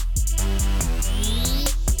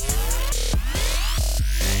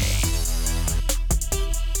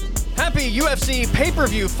Happy UFC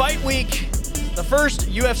pay-per-view fight week, the first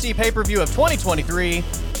UFC pay-per-view of 2023.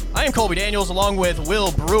 I am Colby Daniels along with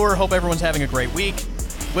Will Brewer. Hope everyone's having a great week.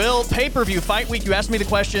 Will, pay-per-view fight week, you asked me the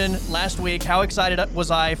question last week, how excited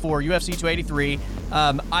was I for UFC 283?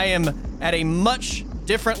 I am at a much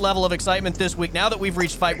different level of excitement this week now that we've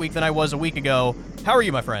reached fight week than I was a week ago. How are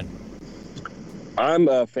you, my friend?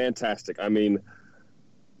 I'm fantastic. I mean,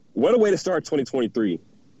 what a way to start 2023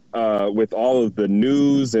 with all of the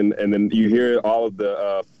news and then you hear all of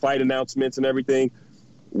the fight announcements and everything.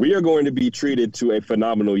 We are going to be treated to a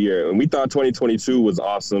phenomenal year. And we thought 2022 was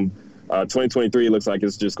awesome. 2023 looks like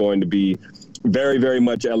it's just going to be very, very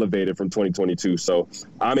much elevated from 2022. So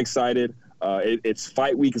I'm excited. It's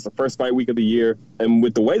fight week. It's the first fight week of the year. And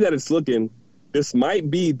with the way that it's looking, this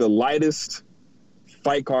might be the lightest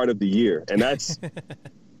fight card of the year. And that's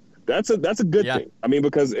a good thing. I mean,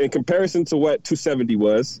 because in comparison to what 270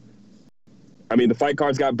 was, I mean, the fight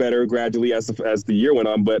cards got better gradually as the year went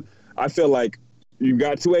on. But I feel like you've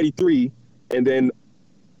got 283 and then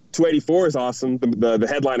 284 is awesome. The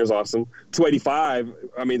headliner's awesome. 285,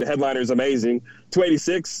 I mean, the headliner is amazing.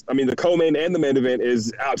 286, I mean, the co-main and the main event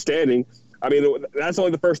is outstanding. I mean, that's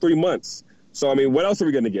only the first 3 months. So, I mean, what else are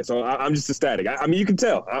we going to get? So, I'm just ecstatic. I mean, you can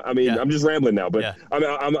tell. I'm just rambling now, but I'm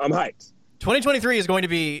hyped. 2023 is going to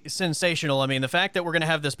be sensational. I mean, the fact that we're going to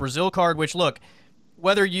have this Brazil card, which, look,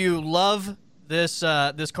 whether you love this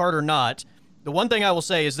card or not, the one thing I will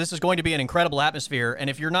say is this is going to be an incredible atmosphere, and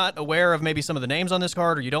if you're not aware of maybe some of the names on this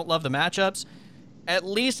card or you don't love the matchups, at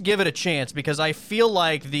least give it a chance, because I feel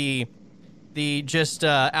like the just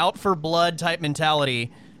out for blood type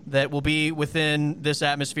mentality that will be within this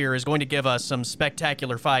atmosphere is going to give us some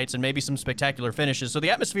spectacular fights and maybe some spectacular finishes. So the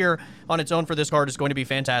atmosphere on its own for this card is going to be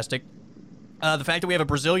fantastic. The fact that we have a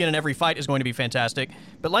Brazilian in every fight is going to be fantastic.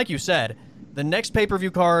 But like you said, the next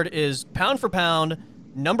pay-per-view card is pound for pound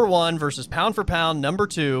number 1 versus pound for pound number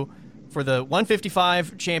 2 for the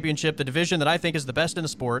 155 championship, the division that I think is the best in the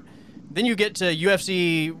sport. Then you get to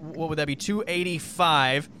UFC, what would that be,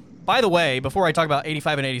 285. By the way, before I talk about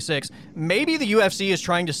 85 and 86, maybe the UFC is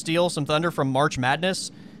trying to steal some thunder from March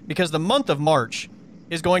Madness, because the month of March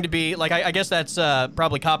is going to be, like, I guess that's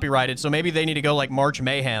probably copyrighted, so maybe they need to go like March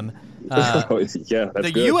Mayhem. That's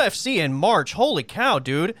the good. UFC in March, holy cow,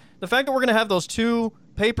 dude. The fact that we're going to have those two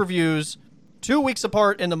pay-per-views 2 weeks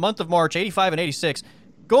apart in the month of March, 85 and 86,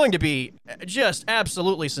 going to be just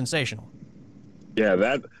absolutely sensational.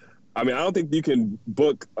 Yeah, I don't think you can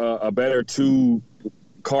book a better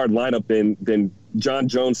two-card lineup than Jon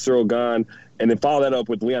Jones, Cyril Gane, and then follow that up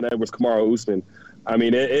with Leon Edwards, Kamaru Usman. I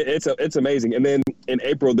mean, it's amazing. And then in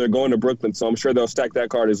April, they're going to Brooklyn, so I'm sure they'll stack that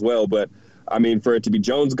card as well. But, I mean, for it to be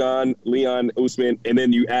Jones, Gane, Leon, Usman, and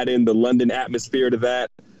then you add in the London atmosphere to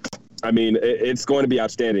that, I mean, it's going to be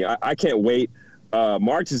outstanding. I can't wait.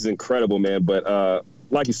 March is incredible, man. But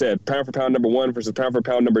like you said, pound for pound number 1 versus pound for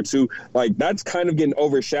pound number 2, like that's kind of getting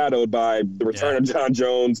overshadowed by the return of Jon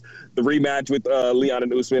Jones, the rematch with Leon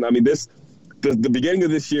and Usman. I mean, the beginning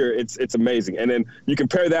of this year, it's amazing. And then you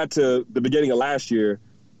compare that to the beginning of last year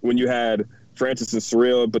when you had Francis and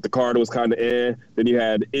Cyril, but the card was kind of Then you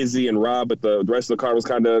had Izzy and Rob, but the rest of the card was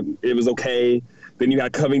it was okay. Then you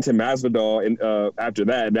had Covington Masvidal, and after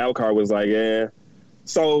that card was like,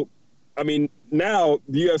 So, I mean, now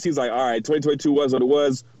the UFC is like, all right, 2022 was what it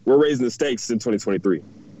was. We're raising the stakes in 2023.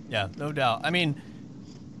 Yeah, no doubt. I mean,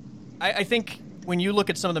 I think when you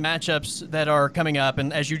look at some of the matchups that are coming up,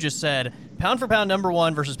 and as you just said, pound for pound number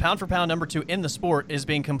 1 versus pound for pound number 2 in the sport is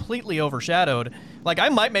being completely overshadowed. Like, I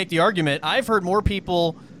might make the argument, I've heard more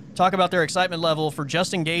people talk about their excitement level for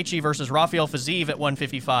Justin Gaethje versus Rafael Fiziev at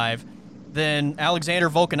 155 than Alexander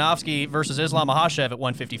Volkanovski versus Islam Makhachev at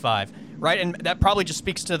 155, right? And that probably just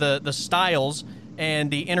speaks to the styles and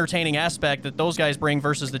the entertaining aspect that those guys bring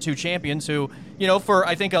versus the two champions who, for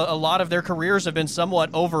I think a lot of their careers have been somewhat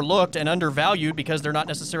overlooked and undervalued because they're not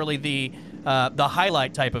necessarily the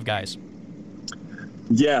highlight type of guys.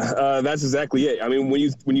 Yeah, that's exactly it. I mean, when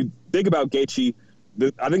you think about Gaethje,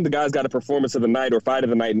 I think the guy's got a performance of the night or fight of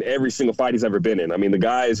the night in every single fight he's ever been in. I mean, the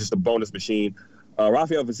guy is just a bonus machine.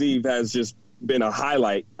 Rafael Fiziev has just been a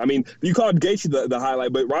highlight. I mean, you call Gaethje the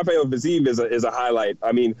highlight, but Rafael Fiziev is a highlight.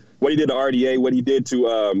 I mean, what he did to RDA, what he did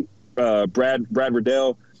to Brad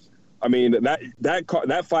Riddell. I mean,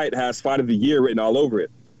 that fight has fight of the year written all over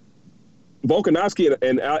it. Volkanovski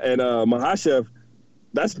and Makhachev,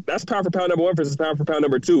 that's pound for pound number 1 versus pound for pound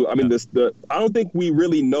number 2. I mean, I don't think we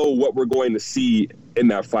really know what we're going to see in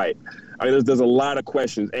that fight. I mean, there's a lot of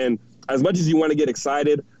questions, and as much as you want to get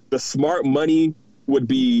excited, the smart money would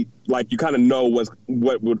be like, you kind of know what's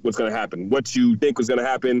going to happen, what you think was going to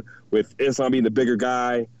happen with Islam being the bigger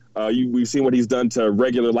guy, We've seen what he's done to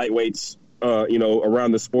regular lightweights,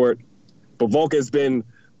 around the sport. But Volk has been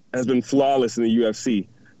flawless in the UFC.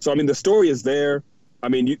 So, I mean, the story is there. I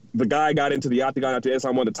mean, the guy got into the octagon after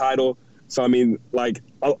Islam won the title. So, I mean, like,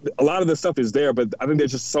 a lot of the stuff is there, but I think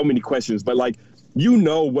there's just so many questions. But, like,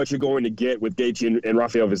 what you're going to get with Gaethje and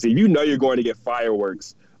Rafael Fiziev. You're going to get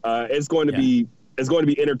fireworks. It's going to be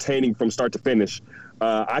entertaining from start to finish.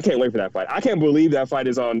 I can't wait for that fight. I can't believe that fight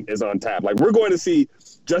is on tap. Like, we're going to see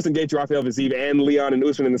Justin Gaethje, Rafael Fiziev, and Leon and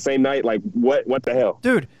Usman in the same night. Like, what the hell?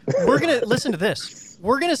 Dude, we're going to listen to this.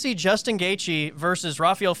 We're going to see Justin Gaethje versus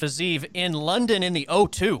Rafael Fiziev in London in the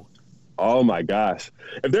O2. Oh my gosh.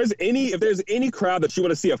 If there's any crowd that you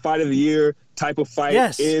want to see a fight of the year type of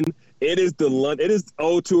fight in, it is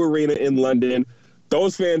O2 Arena in London.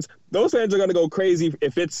 Those fans are going to go crazy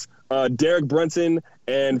if it's Derek Brunson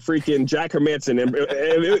and freaking Jack Hermanson. And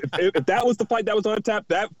if that was the fight that was on tap,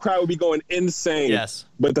 that crowd would be going insane. Yes.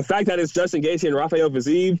 But the fact that it's Justin Gaethje and Rafael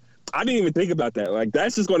Fiziev, I didn't even think about that. Like,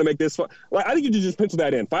 that's just going to make this fun. Like, I think you should just pencil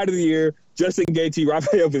that in. Fight of the year, Justin Gaethje,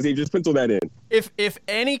 Rafael Fiziev, just pencil that in. If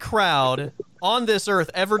any crowd on this earth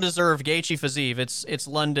ever deserved Gaethje Fiziev, it's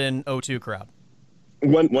London O2 crowd.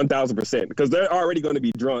 1,000%, because they're already going to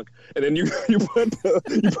be drunk, and then you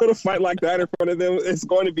put a fight like that in front of them, it's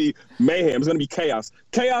going to be mayhem. It's going to be chaos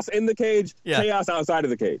in the cage, chaos outside of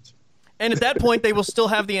the cage. And at that point, they will still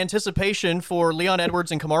have the anticipation for Leon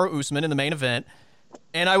Edwards and Kamaru Usman in the main event.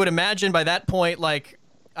 And I would imagine by that point, like,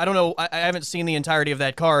 I don't know, I haven't seen the entirety of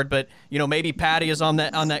that card, but maybe Patty is on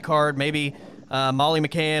that card, maybe Molly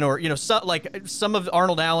McCann, or some of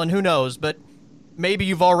Arnold Allen, who knows, but. Maybe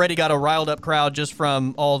you've already got a riled up crowd just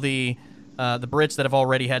from all the Brits that have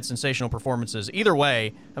already had sensational performances. Either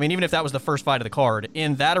way, I mean, even if that was the first fight of the card,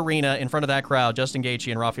 in that arena, in front of that crowd, Justin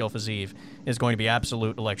Gaethje and Rafael Fiziev is going to be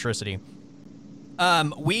absolute electricity.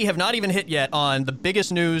 We have not even hit yet on the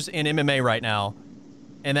biggest news in MMA right now,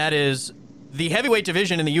 and that is the heavyweight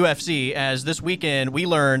division in the UFC, as this weekend we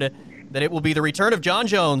learned that it will be the return of Jon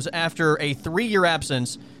Jones after a 3-year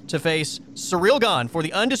absence to face Ciryl Gane for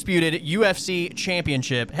the undisputed UFC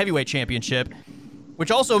championship, heavyweight championship,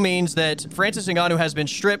 which also means that Francis Ngannou has been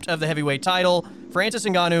stripped of the heavyweight title. Francis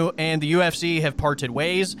Ngannou and the UFC have parted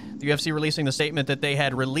ways. The UFC releasing the statement that they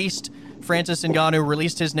had released Francis Ngannou,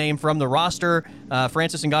 released his name from the roster.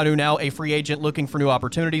 Francis Ngannou now a free agent looking for new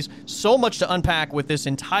opportunities. So much to unpack with this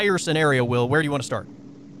entire scenario, Will. Where do you want to start?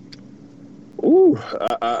 Ooh,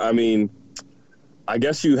 I mean, I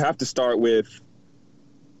guess you have to start with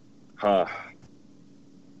I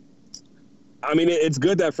mean, it's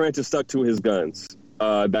good that Francis stuck to his guns.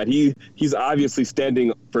 That he's obviously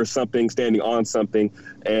standing on something,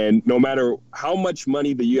 and no matter how much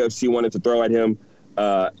money the UFC wanted to throw at him,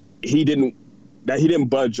 he didn't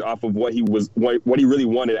budge off of what he really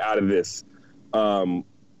wanted out of this. The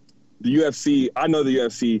UFC, I know the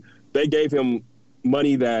UFC, they gave him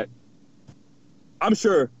money that I'm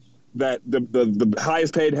sure that the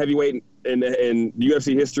highest paid heavyweight in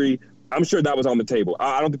UFC history, I'm sure that was on the table.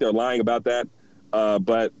 I don't think they're lying about that.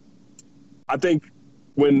 But I think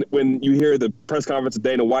when you hear the press conference of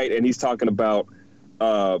Dana White and he's talking about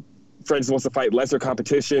Francis wants to fight lesser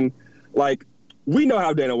competition, like, we know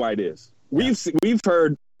how Dana White is. We've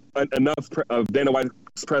heard enough of Dana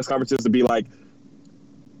White's press conferences to be like,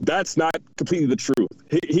 that's not completely the truth.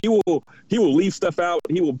 He will leave stuff out.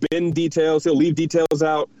 He will bend details. He'll leave details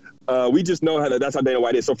out. We just know that's how Dana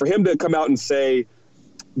White is. So for him to come out and say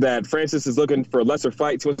that Francis is looking for lesser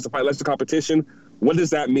fights, he wants to fight lesser competition, what does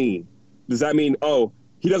that mean? Does that mean,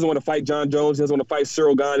 he doesn't want to fight Jon Jones, he doesn't want to fight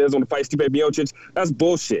Ciryl Gane, he doesn't want to fight Stipe Miocic? That's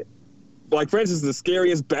bullshit. Like, Francis is the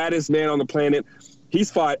scariest, baddest man on the planet. He's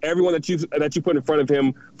fought everyone that you put in front of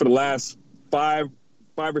him for the last five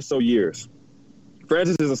or so years.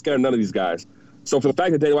 Francis isn't scared of none of these guys. So for the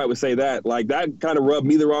fact that Dana White would say that, like, that kind of rubbed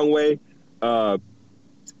me the wrong way. And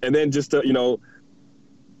then just to,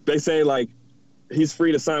 they say, like, he's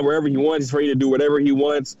free to sign wherever he wants. He's free to do whatever he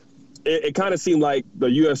wants. It kind of seemed like the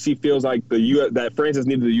UFC feels like that Francis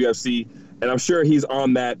needed the UFC, and I'm sure he's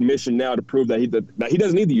on that mission now to prove that he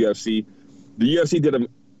doesn't need the UFC. The UFC did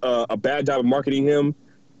a bad job of marketing him,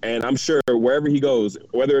 and I'm sure wherever he goes,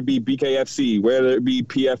 whether it be BKFC, whether it be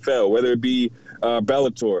PFL, whether it be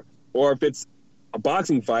Bellator, or if it's a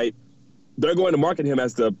boxing fight, they're going to market him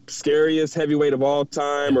as the scariest heavyweight of all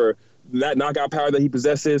time, or that knockout power that he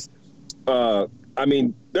possesses. I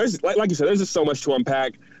mean, there's like you said, there's just so much to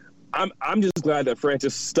unpack. I'm just glad that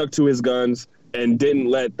Francis stuck to his guns and didn't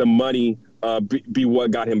let the money be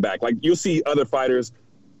what got him back. Like, you'll see other fighters,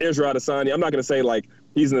 Israel Adesanya, I'm not going to say, like,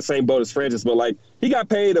 he's in the same boat as Francis, but, like, he got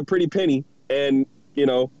paid a pretty penny, and,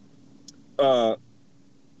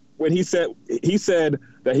 when he said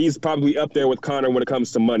that he's probably up there with Conor when it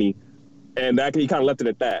comes to money, and that he kind of left it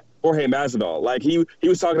at that. Jorge Masvidal, like he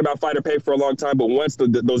was talking about fighter pay for a long time, but once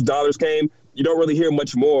those dollars came, you don't really hear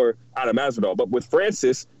much more out of Masvidal. But with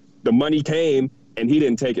Francis, the money came and he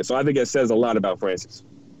didn't take it. So I think it says a lot about Francis.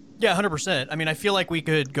 Yeah, 100%. I mean, I feel like we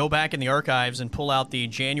could go back in the archives and pull out the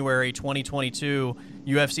January 2022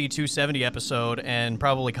 UFC 270 episode and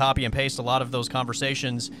probably copy and paste a lot of those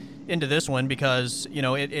conversations into this one because, you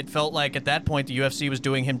know, it felt like at that point the UFC was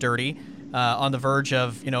doing him dirty, on the verge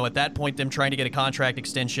of, you know, at that point them trying to get a contract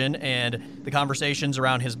extension, and the conversations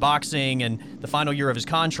around his boxing and the final year of his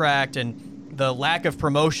contract and the lack of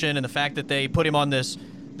promotion and the fact that they put him on this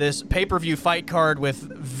pay-per-view fight card with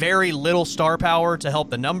very little star power to help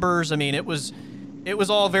the numbers. I mean, it was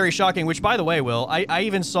all very shocking, which, by the way, Will, I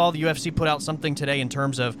even saw the UFC put out something today in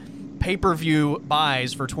terms of pay-per-view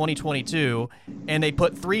buys for 2022, and they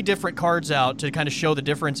put 3 different cards out to kind of show the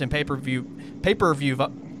difference in pay-per-view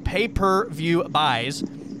buys.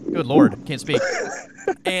 Good Lord, can't speak.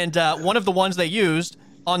 And one of the ones they used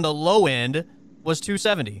on the low end was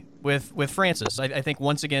 270 with Francis. I think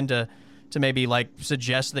once again to maybe like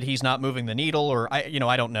suggest that he's not moving the needle, or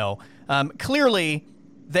I don't know. Clearly,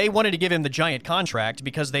 they wanted to give him the giant contract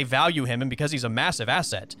because they value him and because he's a massive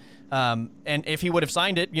asset. And if he would have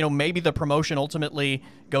signed it, you know, maybe the promotion ultimately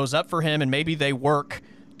goes up for him, and maybe they work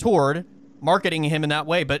toward marketing him in that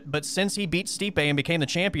way. But since he beat Stipe and became the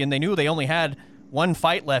champion, they knew they only had one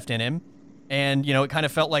fight left in him, and you know, it kind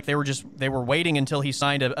of felt like they were waiting until he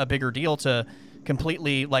signed a bigger deal to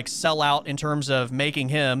completely like sell out in terms of making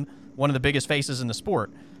him one of the biggest faces in the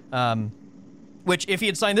sport. Which, if he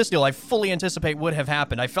had signed this deal, I fully anticipate would have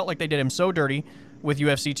happened. I felt like they did him so dirty with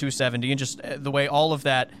UFC 270 and just the way all of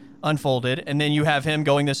that unfolded. And then you have him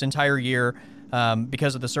going this entire year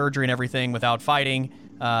because of the surgery and everything without fighting.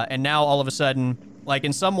 And now all of a sudden, like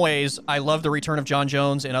in some ways, I love the return of Jon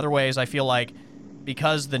Jones. In other ways, I feel like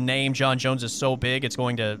because the name Jon Jones is so big, it's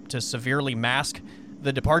going to severely mask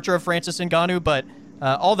the departure of Francis Ngannou. But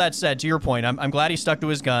all that said, to your point, I'm glad he stuck to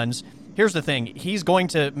his guns. Here's the thing. He's going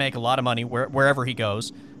to make a lot of money wherever he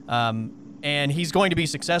goes, and he's going to be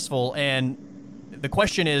successful. And the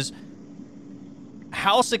question is,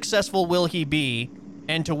 how successful will he be,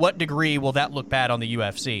 and to what degree will that look bad on the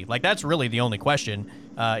UFC? Like, that's really the only question.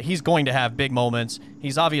 He's going to have big moments.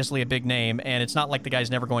 He's obviously a big name, and it's not like the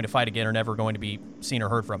guy's never going to fight again or never going to be seen or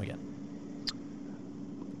heard from again.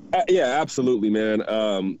 Yeah, absolutely,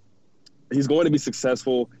 man. He's going to be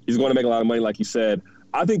successful. He's going to make a lot of money, like you said.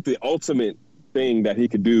 I think the ultimate thing that he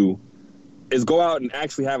could do is go out and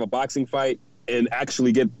actually have a boxing fight and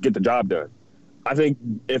actually get the job done. I think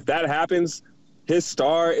if that happens, his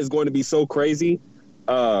star is going to be so crazy.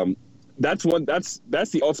 That's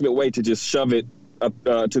the ultimate way to just shove it up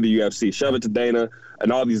to the UFC, shove it to Dana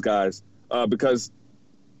and all these guys, because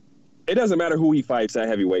it doesn't matter who he fights at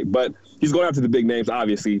heavyweight, but he's going after the big names,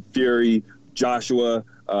 obviously. Fury, Joshua,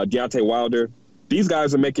 Deontay Wilder. These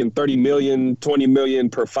guys are making $30 million, $20 million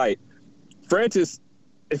per fight. Francis,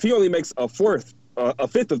 if he only makes a fifth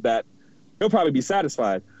of that, he'll probably be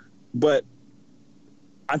satisfied. But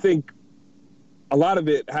I think a lot of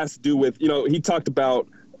it has to do with, you know, he talked about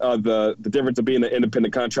the difference of being an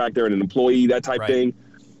independent contractor and an employee, that type thing.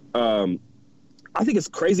 I think it's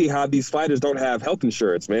crazy how these fighters don't have health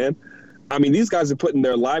insurance, man. I mean, these guys are putting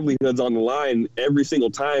their livelihoods on the line every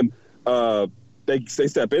single time they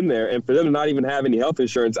step in there, and for them to not even have any health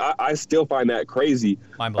insurance, I still find that crazy.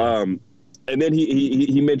 And then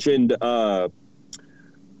he mentioned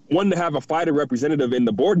wanting to have a fighter representative in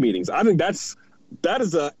the board meetings. I think that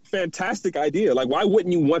is a fantastic idea. Like, why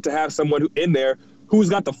wouldn't you want to have someone in there who's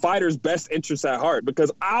got the fighters' best interests at heart?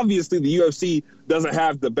 Because obviously the UFC doesn't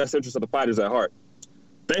have the best interests of the fighters at heart.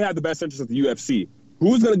 They have the best interests of the UFC.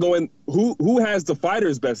 Who's going to go in? Who has the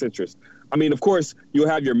fighters' best interest? I mean, of course, you'll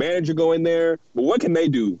have your manager go in there, but what can they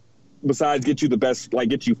do besides get you the best, like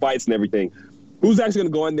get you fights and everything? Who's actually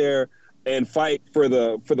going to go in there and fight for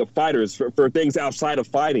the fighters, for things outside of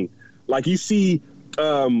fighting? Like, you see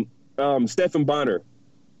Stephan Bonner,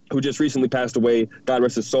 who just recently passed away, God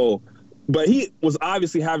rest his soul, but he was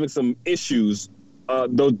obviously having some issues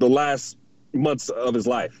the last months of his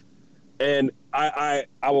life. And I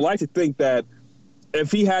would like to think that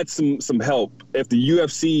if he had some help, if the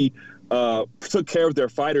UFC took care of their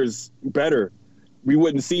fighters better, we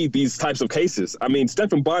wouldn't see these types of cases. I mean,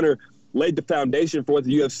 Stephan Bonner laid the foundation for what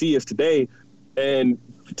the UFC is today, and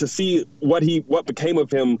to see what became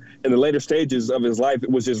of him in the later stages of his life,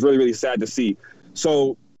 it was just really, really sad to see.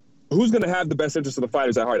 So who's going to have the best interest of the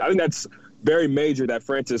fighters at heart? I think that's very major that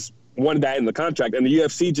Francis wanted that in the contract, and the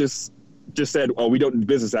UFC just said, oh, we don't do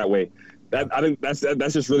business that way. I think that's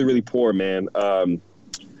just really, really poor, man.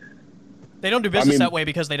 They don't do business that way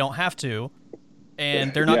because they don't have to,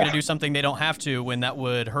 and they're not going to do something they don't have to when that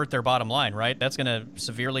would hurt their bottom line, right? That's going to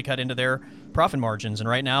severely cut into their profit margins, and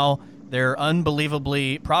right now they're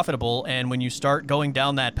unbelievably profitable, and when you start going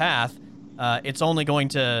down that path, it's only going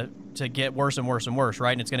to get worse and worse and worse,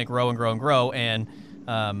 right? And it's going to grow and grow and grow, and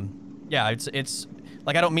it's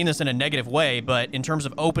like, I don't mean this in a negative way, but in terms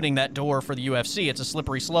of opening that door for the UFC, it's a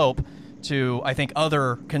slippery slope to, I think,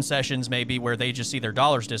 other concessions maybe where they just see their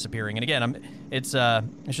dollars disappearing. And again, it's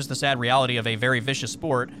just the sad reality of a very vicious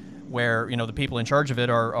sport where, you know, the people in charge of it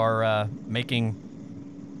are making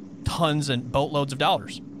tons and boatloads of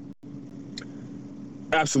dollars.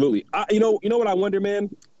 Absolutely. You know what I wonder, man?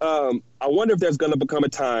 I wonder if there's going to become a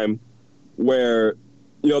time where,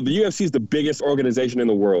 you know, the UFC is the biggest organization in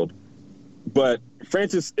the world, but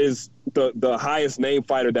Francis is the highest name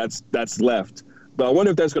fighter that's left. But I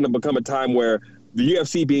wonder if there's going to become a time where the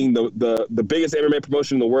UFC being the biggest MMA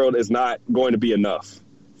promotion in the world is not going to be enough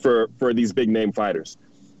for these big name fighters.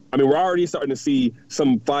 I mean, we're already starting to see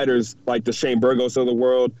some fighters like the Shane Burgos of the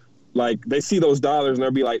world, like they see those dollars and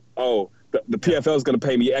they'll be like, oh, the PFL is going to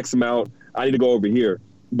pay me X amount. I need to go over here.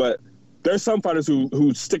 But there's some fighters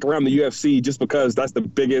who stick around the UFC just because that's the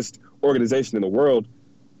biggest organization in the world.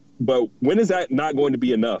 But when is that not going to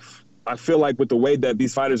be enough? I feel like with the way that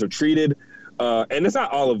these fighters are treated, and it's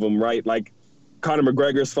not all of them, right? Like Conor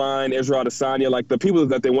McGregor's fine, Israel Adesanya, like the people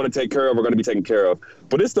that they want to take care of are going to be taken care of.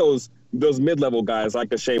 But it's those mid-level guys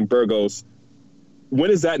like a Shane Burgos.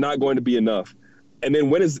 When is that not going to be enough? And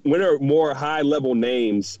then when are more high-level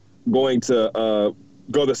names going to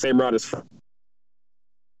go the same route as?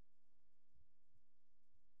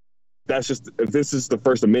 This is the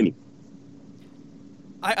first of many.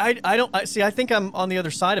 I think I'm on the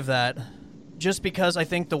other side of that, just because I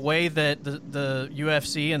think the way that the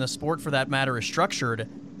UFC and the sport for that matter is structured,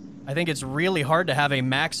 I think it's really hard to have a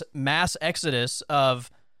mass exodus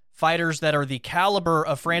of fighters that are the caliber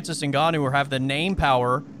of Francis Ngannou or have the name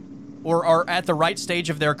power or are at the right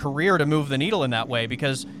stage of their career to move the needle in that way.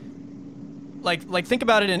 Because like think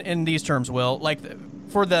about it in these terms, Will. Like,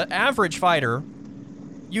 for the average fighter,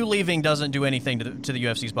 you leaving doesn't do anything to the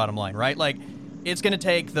UFC's bottom line, right? Like, it's going to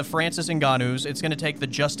take the Francis Ngannous, it's going to take the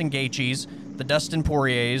Justin Gaethjes, the Dustin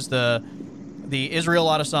Poiriers, the Israel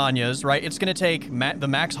Adesanyas, right? It's going to take the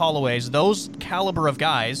Max Holloways, those caliber of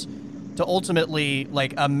guys, to ultimately,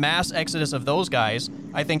 like, a mass exodus of those guys,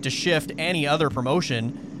 I think, to shift any other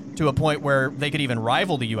promotion to a point where they could even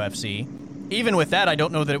rival the UFC. Even with that, I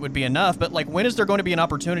don't know that it would be enough, but, like, when is there going to be an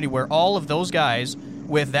opportunity where all of those guys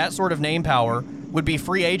with that sort of name power would be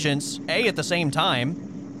free agents, A, at the same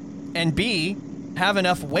time, and B, have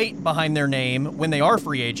enough weight behind their name when they are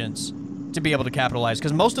free agents to be able to capitalize?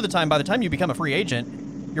 Because most of the time, by the time you become a free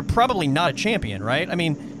agent, you're probably not a champion, right? I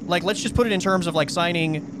mean, like, let's just put it in terms of, like,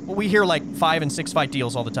 signing, well, we hear, like, 5 and 6 fight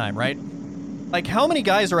deals all the time, right? Like, how many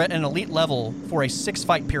guys are at an elite level for a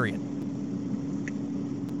 6-fight period?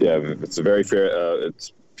 Yeah, it's a very fair,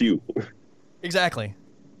 it's few. Exactly.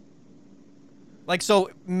 Like, so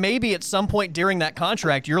maybe at some point during that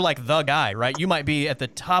contract, you're like the guy, right? You might be at the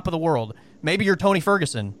top of the world. Maybe you're Tony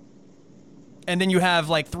Ferguson. And then you have,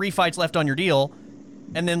 like, 3 fights left on your deal.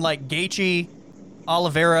 And then, like, Gaethje,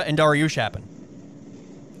 Oliveira, and Dariush happen.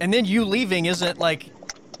 And then you leaving isn't, like,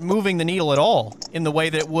 moving the needle at all in the way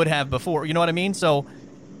that it would have before. You know what I mean? So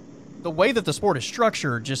the way that the sport is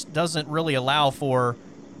structured just doesn't really allow for,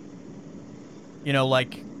 you know,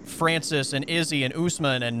 like, Francis and Izzy and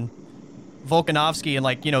Usman and Volkanovski and,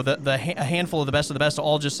 like, you know, a handful of the best to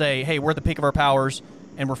all just say, hey, we're at the peak of our powers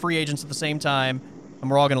and we're free agents at the same time,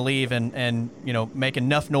 and we're all going to leave and you know, make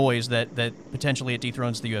enough noise that potentially it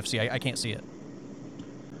dethrones the UFC. I can't see it.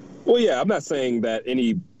 Well, yeah, I'm not saying that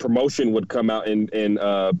any promotion would come out and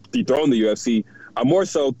dethrone the UFC. I'm more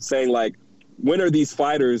so saying, like, when are these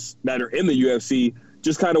fighters that are in the UFC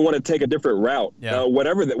just kind of want to take a different route,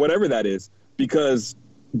 whatever that is, because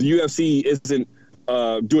the UFC isn't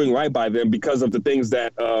doing right by them because of the things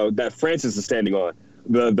that Francis is standing on,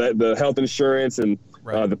 the health insurance and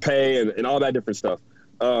the pay and all that different stuff.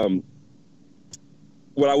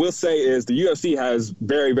 What I will say is the UFC has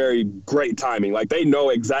very, very great timing. Like, they know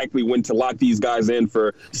exactly when to lock these guys in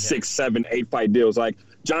for 6, 7, 8 fight deals. Like,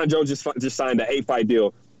 Jon Jones just signed an 8-fight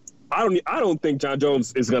deal. I don't think Jon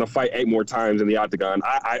Jones is going to fight 8 more times in the octagon.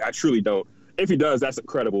 I truly don't. If he does, that's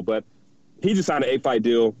incredible. But he just signed an 8-fight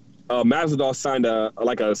deal. Masvidal signed a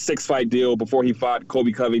 6-fight deal before he fought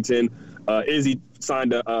Colby Covington. Izzy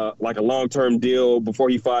signed a long-term deal before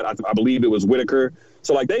he fought, I believe it was Whitaker.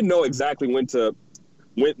 So, like, they know exactly when to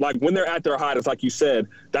when they're at their hottest, like you said,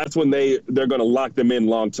 that's when they're going to lock them in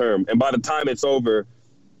long term. And by the time it's over,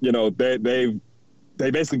 they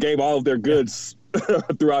basically gave all of their goods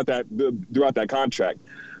throughout that contract.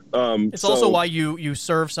 It's also why you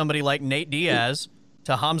serve somebody like Nate Diaz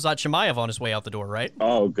to Khamzat Chimaev on his way out the door, right?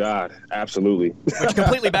 Oh God, absolutely. Which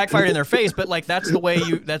completely backfired in their face, but like that's the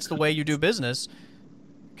way you do business.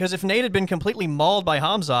 Because if Nate had been completely mauled by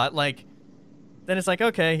Khamzat, like, then it's like,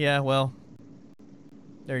 okay, yeah, well,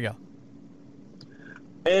 there you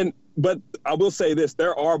go. But I will say this: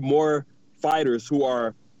 there are more fighters who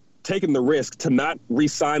are taking the risk to not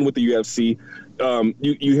re-sign with the UFC.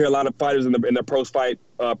 You hear a lot of fighters in their post-fight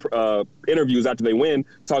interviews after they win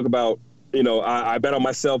talk about, I bet on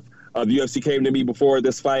myself. The UFC came to me before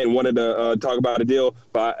this fight and wanted to talk about a deal,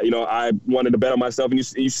 but I wanted to bet on myself, and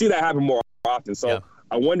you see that happen more often. So yeah.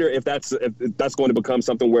 I wonder if that's going to become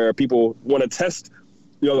something where people want to test,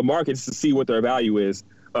 the markets to see what their value is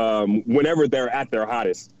whenever they're at their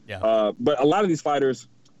hottest. Yeah. But a lot of these fighters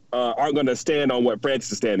aren't going to stand on what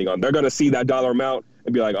Francis is standing on. They're going to see that dollar amount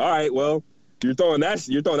and be like, all right, well, you're throwing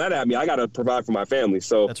that at me. I got to provide for my family.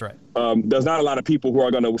 So that's right. There's not a lot of people who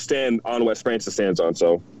are going to stand on what Francis stands on.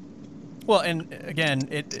 So, well, and again,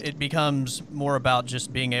 it becomes more about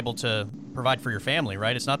just being able to provide for your family,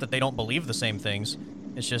 right? It's not that they don't believe the same things.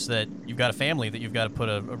 It's just that you've got a family that you've got to put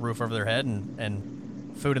a roof over their head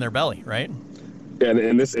and food in their belly, right?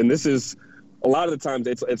 And this is a lot of the times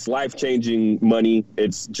it's life-changing money.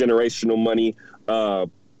 It's generational money,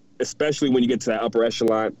 especially when you get to that upper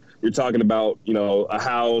echelon. You're talking about, a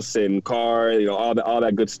house and car, all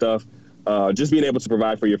that good stuff. Just being able to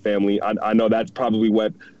provide for your family. I know that's probably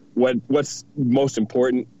what's most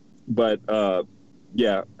important. But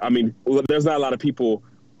yeah, I mean, there's not a lot of people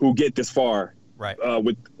who get this far, right?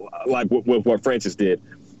 With what Francis did.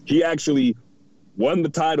 He actually won the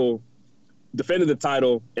title, defended the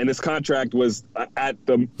title, and his contract was at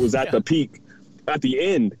the peak, at the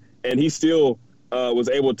end, and he still was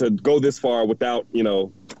able to go this far without,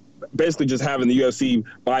 basically just having the UFC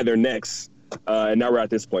by their necks, and now we're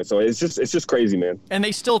at this point. So it's just crazy, man. And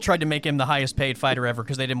they still tried to make him the highest paid fighter ever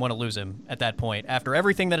because they didn't want to lose him at that point after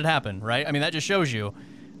everything that had happened, right? I mean, that just shows you,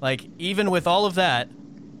 like, even with all of that,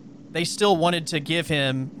 they still wanted to give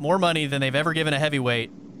him more money than they've ever given a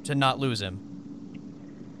heavyweight to not lose him.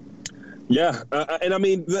 Yeah, and I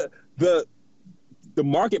mean the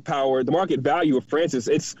market power, the market value of Francis,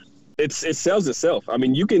 it sells itself. I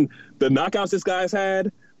mean, the knockouts this guy's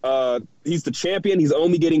had. He's the champion. He's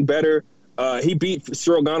only getting better. He beat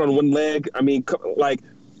Cyril Gane on one leg. I mean, like,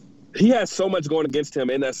 he has so much going against him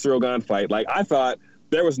in that Cyril Gane fight. Like, I thought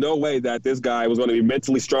there was no way that this guy was going to be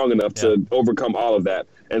mentally strong enough to overcome all of that,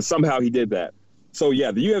 and somehow he did that. So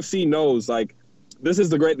yeah, the UFC knows, like, this is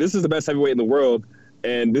the best heavyweight in the world,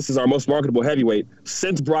 and this is our most marketable heavyweight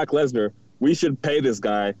since Brock Lesnar. We should pay this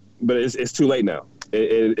guy, but it's too late now.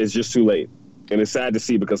 It's just too late. And it's sad to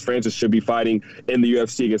see because Francis should be fighting in the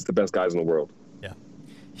UFC against the best guys in the world.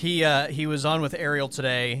 Yeah. He was on with Ariel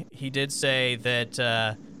today. He did say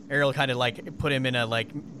that Ariel kind of like put him in a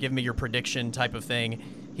like, give me your prediction type of thing.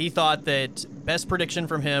 He thought that best prediction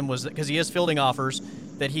from him was, because he is fielding offers,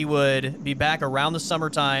 that he would be back around the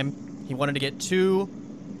summertime. He wanted to get 2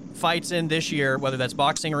 fights in this year, whether that's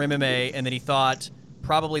boxing or MMA, and then he thought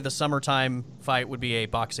probably the summertime fight would be a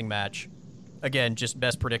boxing match. Again, just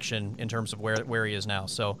best prediction in terms of where he is now.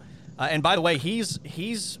 So, and by the way, he's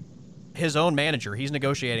his own manager. He's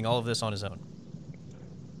negotiating all of this on his own.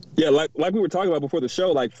 Yeah, like we were talking about before the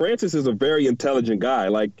show, like, Francis is a very intelligent guy.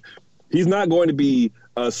 Like, he's not going to be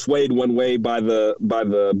swayed one way by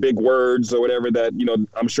the big words or whatever that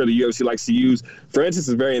I'm sure the UFC likes to use. Francis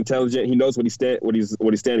is very intelligent. He knows what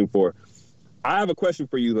he's standing for. I have a question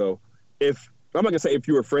for you though. I'm not gonna say if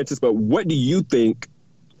you were Francis, but what do you think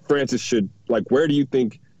Francis should, like, where do you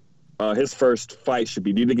think his first fight should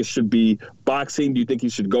be? Do you think it should be boxing? Do you think he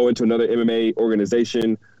should go into another MMA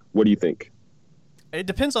organization? What do you think? It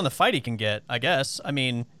depends on the fight he can get, I guess. I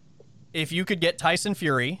mean, if you could get Tyson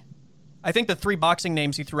Fury, I think the 3 boxing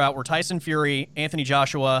names he threw out were Tyson Fury, Anthony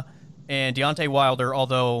Joshua, and Deontay Wilder,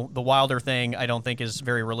 although the Wilder thing I don't think is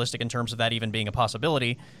very realistic in terms of that even being a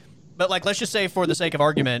possibility. But, like, let's just say for the sake of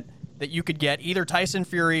argument that you could get either Tyson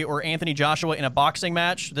Fury or Anthony Joshua in a boxing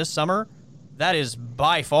match this summer. That is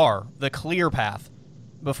by far the clear path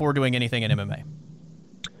before doing anything in MMA.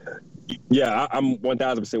 Yeah, I'm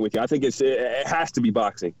 1,000% with you. I think it has to be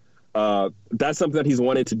boxing. That's something that he's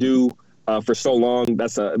wanted to do for so long.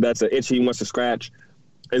 That's an itch he wants to scratch.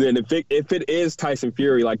 And then if it is Tyson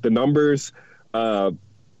Fury, like, the numbers, I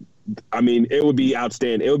mean, it would be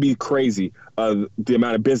outstanding. It would be crazy, the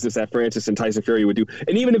amount of business that Francis and Tyson Fury would do.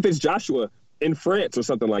 And even if it's Joshua, in France or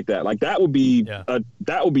something like that. Like that would be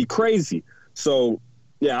crazy. So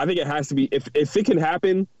yeah, I think it has to be, if it can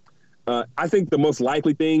happen, I think the most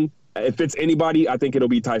likely thing, if it's anybody, I think it'll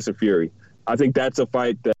be Tyson Fury. I think that's a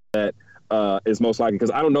fight that is most likely,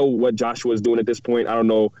 because I don't know what Joshua is doing at this point. I don't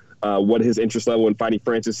know what his interest level in fighting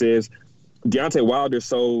Francis is. Deontay Wilder's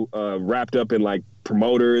so wrapped up in like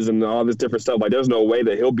promoters and all this different stuff. Like there's no way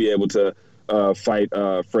that he'll be able to fight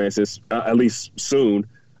Francis, at least soon.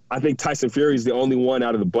 I think Tyson Fury is the only one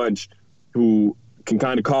out of the bunch who can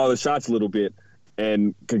kind of call the shots a little bit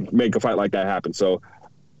and can make a fight like that happen. So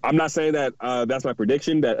I'm not saying that that's my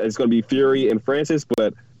prediction, that it's going to be Fury and Francis,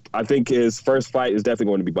 but I think his first fight is definitely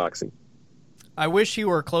going to be boxing. I wish he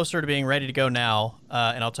were closer to being ready to go now,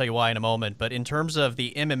 and I'll tell you why in a moment. But in terms of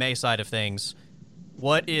the MMA side of things,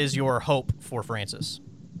 what is your hope for Francis?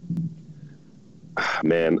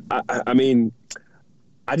 Man, I mean,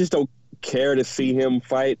 I just don't care to see him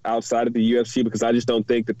fight outside of the UFC, because I just don't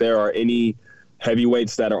think that there are any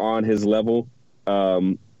heavyweights that are on his level.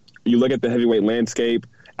 You look at the heavyweight landscape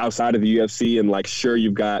outside of the UFC, and like, sure,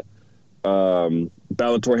 you've got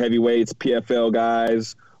Bellator heavyweights, PFL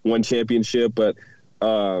guys, one championship, but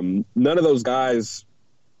none of those guys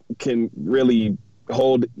can really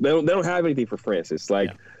hold. They don't have anything for Francis.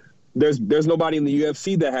 Like, there's nobody in the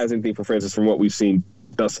UFC that has anything for Francis from what we've seen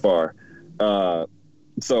thus far.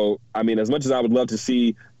 So, I mean, as much as I would love to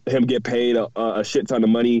see him get paid a shit ton of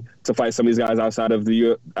money to fight some of these guys outside of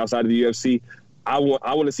the UFC, I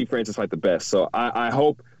want to see Francis fight the best. So I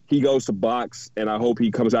hope he goes to box, and I hope he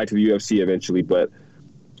comes back to the UFC eventually. But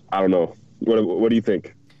I don't know. What do you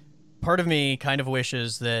think? Part of me kind of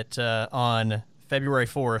wishes that on February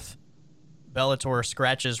 4th, Bellator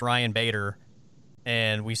scratches Ryan Bader,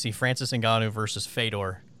 and we see Francis Ngannou versus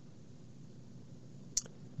Fedor.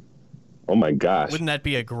 Oh my gosh! Wouldn't that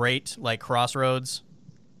be a great like crossroads?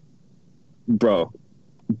 Bro,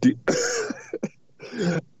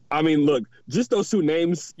 I mean, look, just those two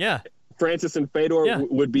names, Francis and Fedor,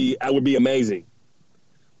 would be amazing.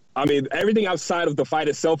 I mean, everything outside of the fight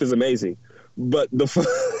itself is amazing, but the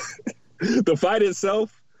fight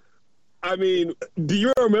itself, I mean, do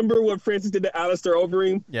you remember what Francis did to Alistair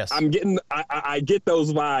Overeem? Yes. I get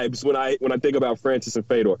those vibes when I think about Francis and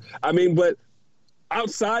Fedor. I mean, but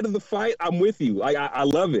outside of the fight, I'm with you. Like, I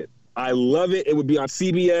love it. I love it. It would be on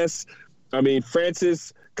CBS. I mean,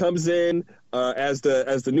 Francis comes in as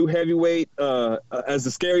the new heavyweight, as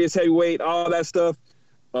the scariest heavyweight, all that stuff.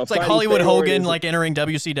 It's like Hollywood Hogan, like entering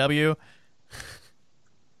WCW.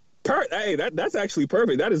 Hey, that's actually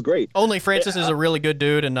perfect. That is great. Only Francis is a really good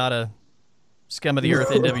dude and not a scum of the earth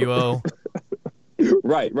NWO.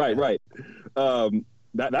 Right.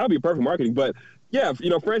 That would be perfect marketing. But yeah,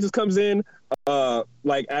 Francis comes in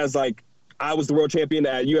like I was the world champion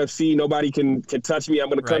at UFC. Nobody can touch me. I'm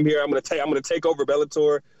going to come here. I'm going to take over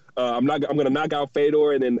Bellator. I'm going to knock out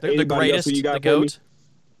Fedor, and then anybody else who you got the GOAT.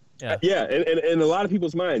 Yeah, and in a lot of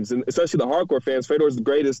people's minds, and especially the hardcore fans, Fedor is the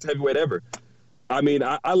greatest heavyweight ever. I mean,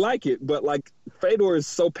 I like it, but like Fedor is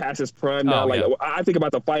so past his prime now. I think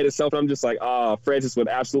about the fight itself, and I'm just like, Francis would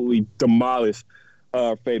absolutely demolish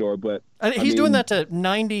Fedor. But he's doing that to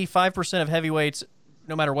 95% of heavyweights,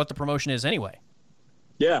 no matter what the promotion is, anyway.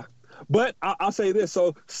 Yeah, but I'll say this: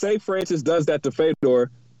 so say Francis does that to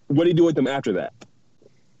Fedor, what do you do with him after that?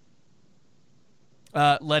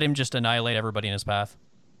 Let him just annihilate everybody in his path.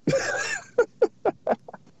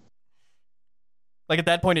 Like at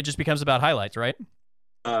that point, it just becomes about highlights, right?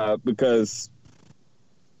 Because,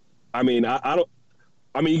 I mean, I don't.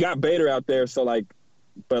 I mean, you got Bader out there, so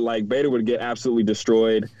but Bader would get absolutely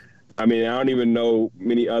destroyed. I mean, I don't even know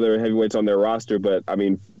many other heavyweights on their roster, but I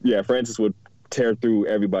mean, yeah, Francis would tear through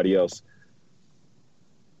everybody else.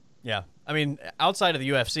 Yeah, I mean, outside of the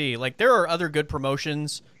UFC, like there are other good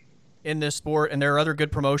promotions in this sport, and there are other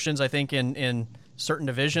good promotions, I think, in certain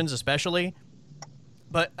divisions, especially.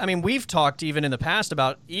 But, I mean, we've talked even in the past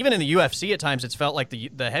about, even in the UFC at times, it's felt like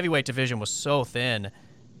the heavyweight division was so thin.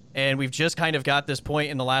 And we've just kind of got this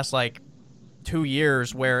point in the last, 2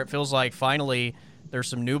 years where it feels like finally there's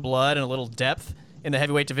some new blood and a little depth in the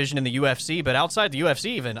heavyweight division in the UFC. But outside the UFC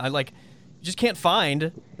even, you just can't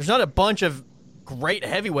find, there's not a bunch of great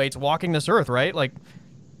heavyweights walking this earth, right?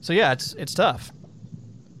 So yeah, it's tough.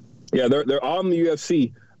 Yeah, they're all in the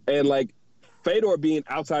UFC. And, Fedor being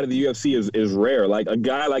outside of the UFC is rare. Like a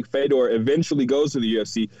guy like Fedor eventually goes to the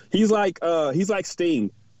UFC. He's like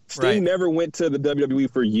Sting. Sting never went to the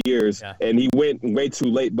WWE for years, and he went way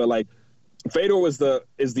too late. But Fedor is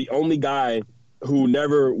the only guy who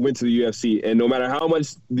never went to the UFC, and no matter how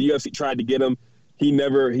much the UFC tried to get him, he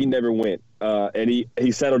never went. And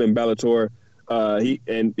he settled in Bellator.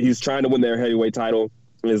 He's trying to win their heavyweight title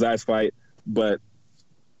in his last fight. But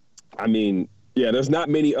I mean, yeah, there's not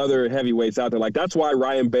many other heavyweights out there. Like, that's why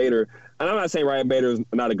Ryan Bader, and I'm not saying Ryan Bader is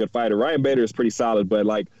not a good fighter. Ryan Bader is pretty solid, but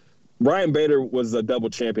like, Ryan Bader was a double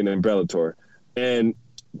champion in Bellator. And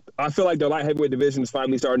I feel like the light heavyweight division is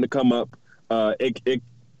finally starting to come up.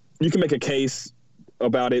 You can make a case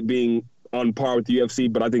about it being on par with the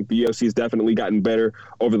UFC, but I think the UFC has definitely gotten better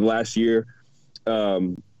over the last year.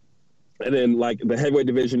 And then, like, the heavyweight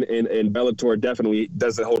division in Bellator definitely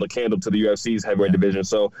doesn't hold a candle to the UFC's heavyweight division.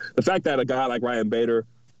 So the fact that a guy like Ryan Bader,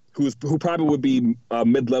 who probably would be a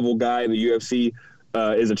mid-level guy in the UFC,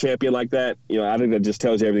 is a champion like that, I think that just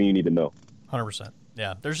tells you everything you need to know. 100%.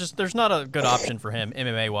 Yeah, there's not a good option for him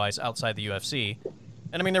MMA-wise outside the UFC.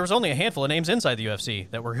 And, I mean, there was only a handful of names inside the UFC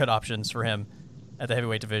that were good options for him at the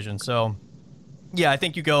heavyweight division. So, yeah, I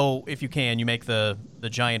think you go, if you can, you make the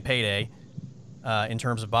giant payday in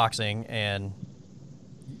terms of boxing and,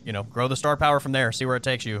 grow the star power from there, see where it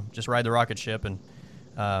takes you. Just ride the rocket ship. And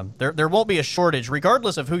there won't be a shortage,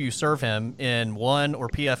 regardless of who you serve him in ONE or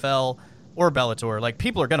PFL or Bellator. Like,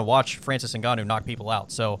 people are going to watch Francis Ngannou knock people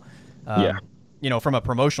out. So, from a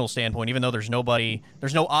promotional standpoint, even though there's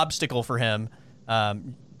no obstacle for him,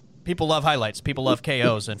 people love highlights. People love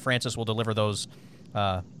KOs, and Francis will deliver those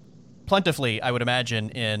plentifully, I would imagine,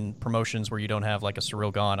 in promotions where you don't have like a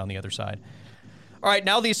Ciryl Gane on the other side. All right,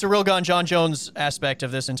 now the Ciryl Gane, Jon Jones aspect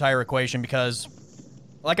of this entire equation, because,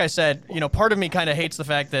 like I said, part of me kind of hates the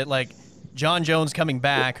fact that, like, Jon Jones coming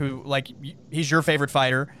back, who, like, he's your favorite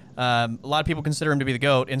fighter. A lot of people consider him to be the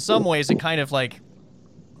GOAT. In some ways, it kind of, like,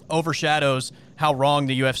 overshadows how wrong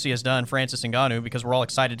the UFC has done Francis Ngannou, because we're all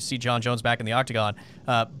excited to see Jon Jones back in the octagon.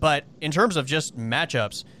 But in terms of just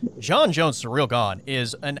matchups, Jon Jones Ciryl Gane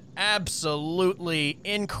is an absolutely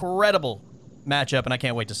incredible matchup, and I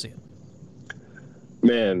can't wait to see it.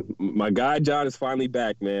 Man, my guy Jon is finally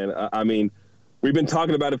back, man. I mean, we've been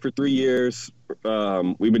talking about it for 3 years.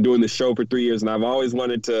 We've been doing this show for 3 years, and I've always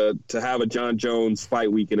wanted to have a Jon Jones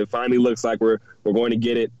fight week, and it finally looks like we're going to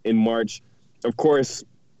get it in March. Of course,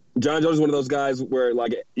 Jon Jones is one of those guys where,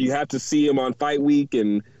 like, you have to see him on fight week,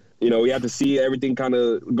 and you have to see everything kind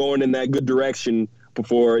of going in that good direction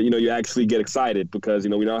before you actually get excited, because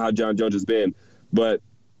we know how Jon Jones has been. But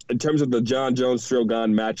in terms of the Jon Jones Ciryl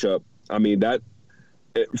Gane matchup, I mean, that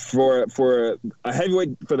for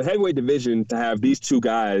the heavyweight division to have these two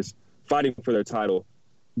guys fighting for their title,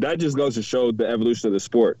 that just goes to show the evolution of the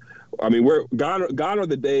sport. I mean, gone are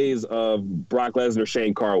the days of Brock Lesnar,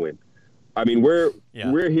 Shane Carwin. I mean, we're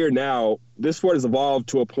here now. This sport has evolved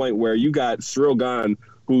to a point where you got Ciryl Gane,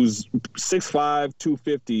 who's 6'5",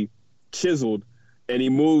 250, chiseled, and he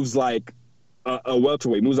moves like a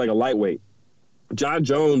welterweight, moves like a lightweight. Jon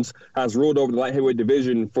Jones has ruled over the light heavyweight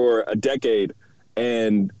division for a decade,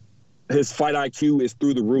 and his fight IQ is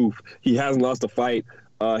through the roof. He hasn't lost a fight.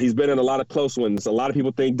 He's been in a lot of close ones. A lot of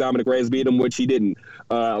people think Dominic Reyes beat him, which he didn't.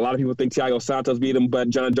 A lot of people think Thiago Santos beat him, but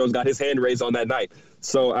Jon Jones got his hand raised on that night.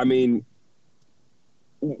 So, I mean,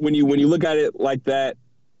 when you look at it like that,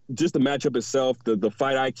 just the matchup itself, the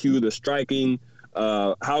fight IQ, the striking,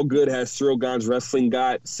 how good has Ciryl Gane's wrestling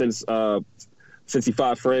got since he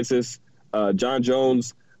fought Francis? Jon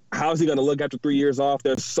Jones, how's he going to look after 3 years off?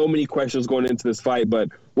 There's so many questions going into this fight, but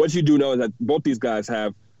what you do know is that both these guys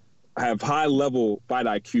have high-level fight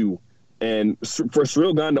IQ. And for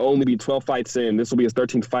Ciryl Gane to only be 12 fights in, this will be his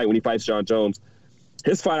 13th fight when he fights Jon Jones,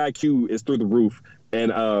 his fight IQ is through the roof.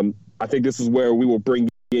 And I think this is where we will bring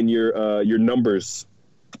in your numbers.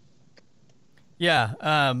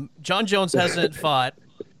 Yeah, Jon Jones hasn't fought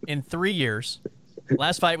in 3 years.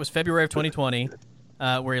 Last fight was February of 2020,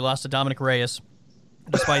 where he lost to Dominic Reyes,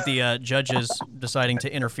 despite the judges deciding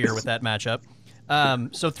to interfere with that matchup.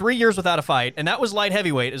 So 3 years without a fight, and that was light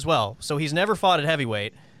heavyweight as well. So he's never fought at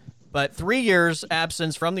heavyweight, but 3 years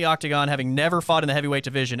absence from the octagon, having never fought in the heavyweight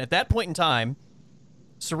division. At that point in time,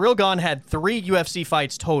 Ciryl Gane had 3 UFC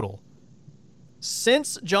fights total.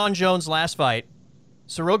 Since Jon Jones' last fight,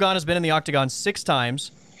 Ciryl Gane has been in the octagon 6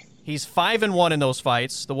 times. He's 5-1 in those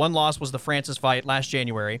fights. The one loss was the Francis fight last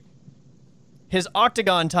January. His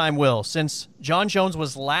octagon time, Will, since Jon Jones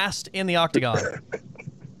was last in the octagon,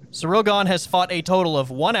 Ciryl Gane has fought a total of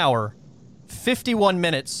 1 hour, 51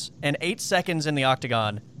 minutes, and 8 seconds in the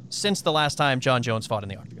octagon since the last time Jon Jones fought in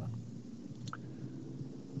the octagon.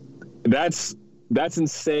 That's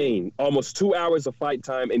insane. Almost 2 hours of fight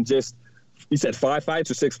time in just, you said 5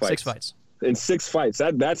 fights or 6 fights? 6 fights. In 6 fights.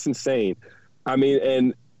 That's insane. I mean,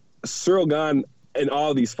 and Ciryl Gane in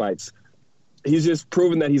all these fights, he's just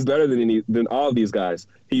proven that he's better than all of these guys.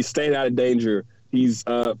 He's staying out of danger. He's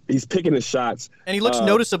picking his shots. And he looks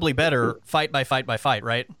noticeably better fight by fight by fight,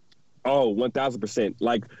 right? Oh, 1,000%.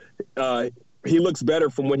 Like, he looks better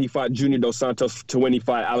from when he fought Junior Dos Santos to when he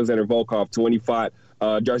fought Alexander Volkov to when he fought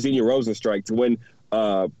Jairzinho Rozenstruik to when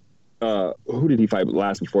who did he fight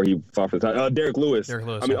last before he fought for the title? Derek Lewis.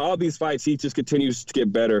 I mean, all these fights, he just continues to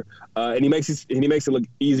get better, and he makes it look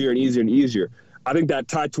easier and easier and easier. I think that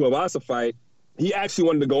Tai Tuivasa fight, he actually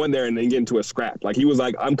wanted to go in there and then get into a scrap. Like, he was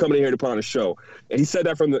like, "I'm coming in here to put on a show," and he said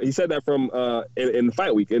that from in the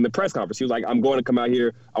fight week in the press conference. He was like, "I'm going to come out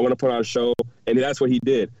here. I want to put on a show," and that's what he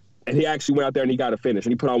did. And he actually went out there and he got a finish,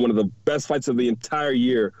 and he put on one of the best fights of the entire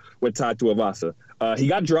year with Tai Tuivasa. He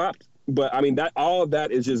got dropped. But, I mean, all of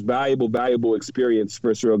that is just valuable experience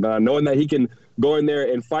for Ciryl Gane, knowing that he can go in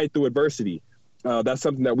there and fight through adversity. That's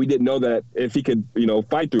something that we didn't know that if he could,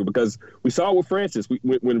 fight through, because we saw it with Francis.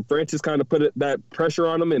 When Francis kind of put that pressure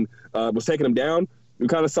on him and was taking him down, we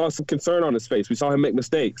kind of saw some concern on his face. We saw him make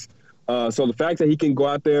mistakes. So the fact that he can go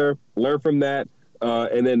out there, learn from that,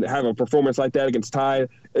 and then have a performance like that against Tai,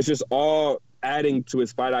 it's just all adding to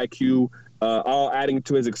his fight IQ, all adding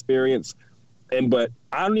to his experience. But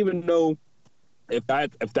I don't even know if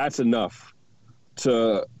that's enough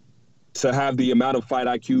to have the amount of fight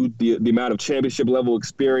IQ, the amount of championship level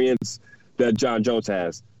experience that Jon Jones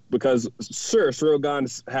has. Because sure, Ciryl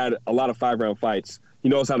Gane's had a lot of 5-round fights. He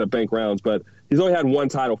knows how to bank rounds, but he's only had one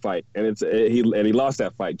title fight, and he lost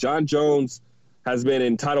that fight. Jon Jones has been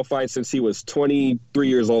in title fights since he was 23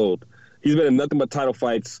 years old. He's been in nothing but title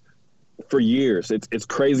fights for years. It's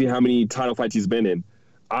crazy how many title fights he's been in.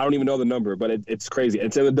 I don't even know the number, but it's crazy.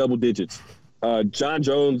 It's in the double digits. Jon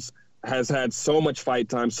Jones has had so much fight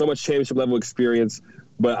time, so much championship level experience,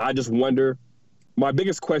 but I just wonder, my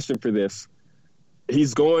biggest question for this,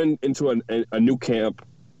 he's going into a new camp.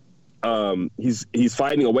 He's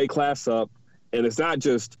fighting a weight class up, and it's not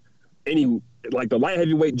just like the light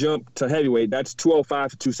heavyweight jump to heavyweight, that's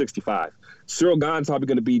 205 to 265. Ciryl Gane's probably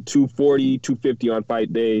going to be 240, 250 on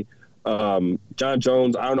fight day. Jon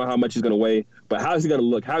Jones, I don't know how much he's going to weigh, but how is he going to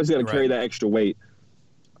look? How is he going to carry that extra weight?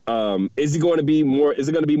 Is it going to be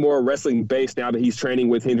more wrestling based now that he's training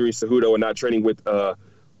with Henry Cejudo and not training with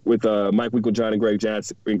Mike Winkeljohn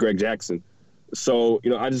and Greg Jackson? So,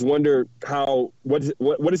 I just wonder what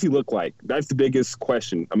does he look like? That's the biggest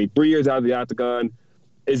question. I mean, 3 years out of the octagon,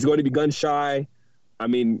 is he going to be gun shy? I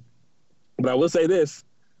mean, but I will say this: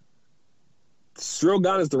 Ciryl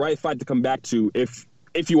Gane is the right fight to come back to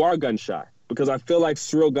if you are gun shy, because I feel like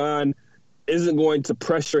Ciryl Gane isn't going to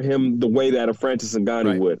pressure him the way that a Francis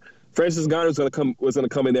Ngannou would. Francis Ngannou was going to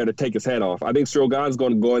come in there to take his head off. I think Ciryl Gane is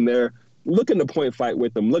going to go in there looking to point fight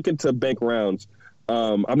with him, looking to bank rounds.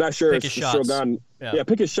 I'm not sure if Ciryl Gane,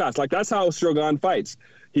 pick his shots. Like, that's how Ciryl Gane fights.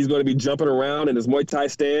 He's going to be jumping around in his Muay Thai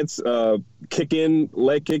stance, kicking,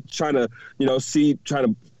 leg kick, trying to see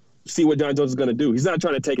what Jon Jones is going to do. He's not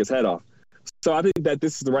trying to take his head off. So I think that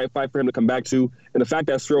this is the right fight for him to come back to. And the fact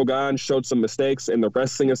that Ciryl Gane showed some mistakes in the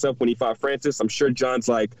wrestling and stuff when he fought Francis, I'm sure Jon's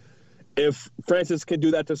like, if Francis can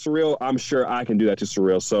do that to Ciryl, I'm sure I can do that to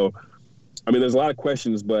Ciryl. So, I mean, there's a lot of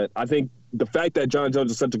questions, but I think the fact that Jon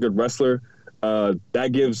Jones is such a good wrestler,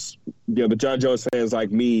 that gives the Jon Jones fans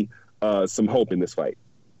like me some hope in this fight.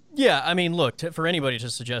 Yeah, I mean, look, for anybody to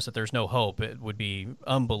suggest that there's no hope, it would be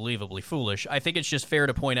unbelievably foolish. I think it's just fair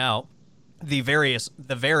to point out the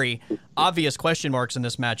very obvious question marks in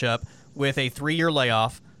this matchup, with a 3-year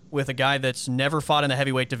layoff, with a guy that's never fought in the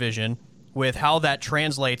heavyweight division, with how that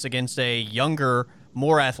translates against a younger,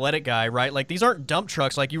 more athletic guy, right? Like, these aren't dump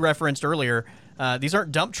trucks like you referenced earlier. These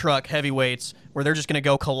aren't dump truck heavyweights where they're just going to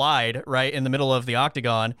go collide right in the middle of the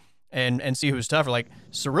octagon and see who's tougher. Like,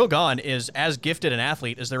 Ciryl Gane is as gifted an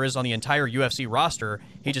athlete as there is on the entire UFC roster.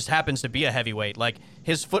 He just happens to be a heavyweight. Like,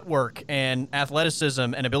 his footwork and athleticism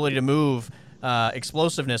and ability to move,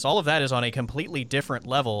 explosiveness, all of that is on a completely different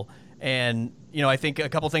level. And, I think a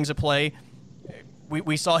couple things at play.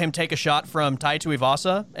 We saw him take a shot from Tai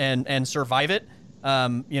Tuivasa and survive it.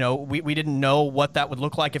 We didn't know what that would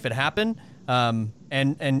look like if it happened.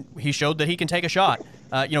 And he showed that he can take a shot.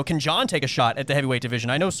 Can Jon take a shot at the heavyweight division?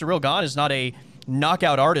 I know Ciryl Gane is not a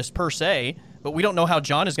knockout artist per se, but we don't know how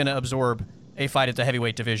Jon is going to absorb a fight at the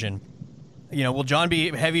heavyweight division. Will Jon be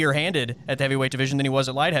heavier handed at the heavyweight division than he was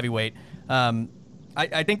at light heavyweight?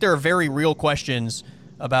 I think there are very real questions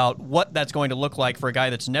about what that's going to look like for a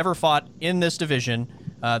guy that's never fought in this division.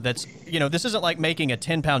 This isn't like making a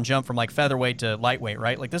 10-pound jump from like featherweight to lightweight,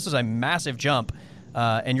 right? Like, this is a massive jump,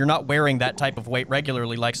 and you're not wearing that type of weight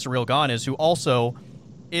regularly like Ciryl Gane is, who also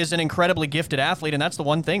is an incredibly gifted athlete, and that's the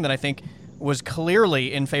one thing that I think was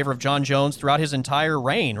clearly in favor of Jon Jones throughout his entire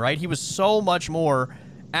reign, right? He was so much more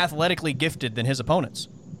athletically gifted than his opponents.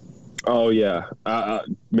 Oh, yeah.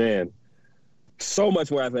 Man. so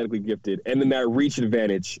much more athletically gifted. And then that reach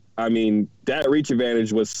advantage. I mean, that reach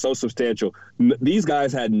advantage was so substantial. These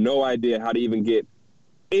guys had no idea how to even get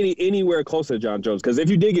anywhere close to Jon Jones. Because if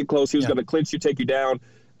you did get close, he was going to clinch you, take you down.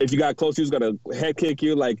 If you got close, he was going to head kick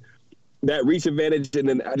you. Like, that reach advantage, and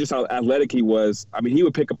then just how athletic he was. I mean, he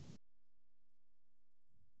would pick up.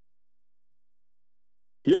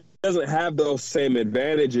 He doesn't have those same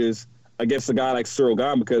advantages against a guy like Cyril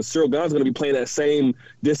Gane, because Cyril Gane's going to be playing that same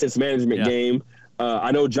distance management game.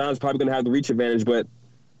 I know John's probably going to have the reach advantage, but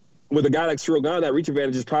with a guy like Cyril Gane, that reach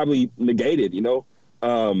advantage is probably negated, you know,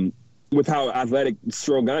 with how athletic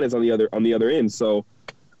Cyril Gane is on the other end. So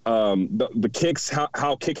the kicks,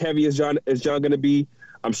 how kick heavy is Jon going to be?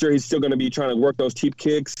 I'm sure he's still going to be trying to work those teep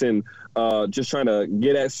kicks and just trying to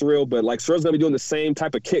get at Cyril, but like Cyril's going to be doing the same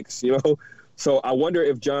type of kicks, you know. So I wonder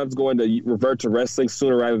if John's going to revert to wrestling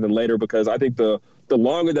sooner rather than later, because I think the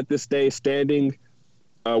longer that this stays standing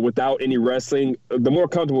without any wrestling, the more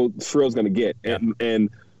comfortable Cyril's going to get.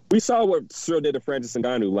 And we saw what Cyril did to Francis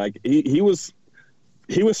Ngannou. Like he was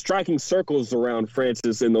striking circles around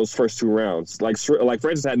Francis in those first 2 rounds. Like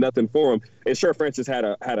Francis had nothing for him. And sure, Francis had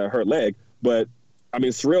a hurt leg, but I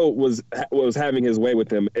mean, Cyril was having his way with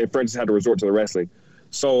him, and Francis had to resort to the wrestling.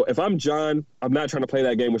 So if I'm Jon, I'm not trying to play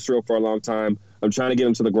that game with Cyril for a long time. I'm trying to get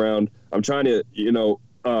him to the ground. I'm trying to, you know,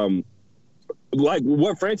 like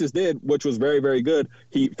what Francis did, which was very, very good.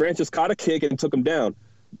 Francis caught a kick and took him down.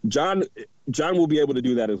 Jon will be able to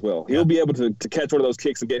do that as well. He'll be able to catch one of those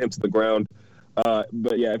kicks and get him to the ground.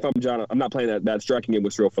 But yeah, if I'm Jon, I'm not playing that striking game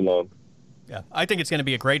with Cyril for long. Yeah, I think it's going to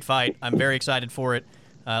be a great fight. I'm very excited for it.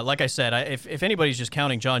 Like I said, if anybody's just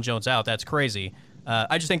counting Jon Jones out, that's crazy.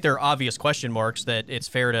 I just think there are obvious question marks that it's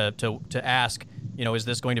fair to ask, you know, is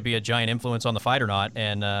this going to be a giant influence on the fight or not?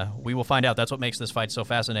 And we will find out. That's what makes this fight so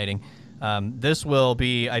fascinating. This will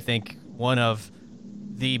be, I think, one of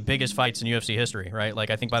the biggest fights in UFC history, right?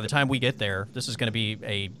 Like, I think by the time we get there, this is going to be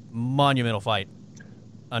a monumental fight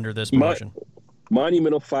under this promotion.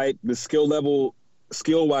 Monumental fight. The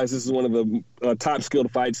skill-wise, this is one of the top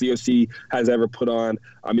skilled fights the UFC has ever put on.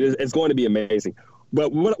 I mean, it's going to be amazing.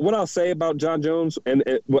 But what I'll say about Jon Jones and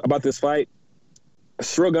about this fight,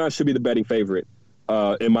 Cyril Gane should be the betting favorite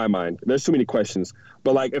in my mind. There's too many questions.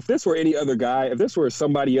 But, like, if this were any other guy, if this were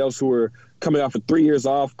somebody else who were coming off of 3 years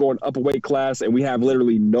off, going up a weight class, and we have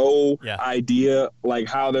literally no idea, like,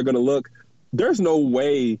 how they're going to look, there's no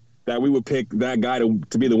way that we would pick that guy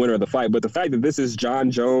to be the winner of the fight. But the fact that this is Jon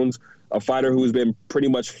Jones, a fighter who's been pretty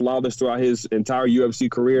much flawless throughout his entire UFC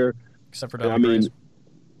career. Except for Dominic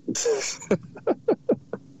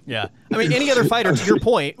Yeah. I mean, any other fighter, to your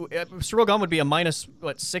point, Cyril Gane would be a minus,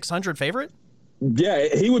 600 favorite? Yeah,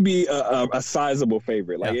 he would be a sizable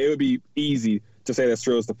favorite. Like, it would be easy to say that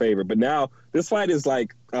Cyril's the favorite. But now, this fight is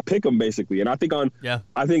like a pick'em, basically. And I think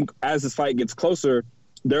I think as this fight gets closer,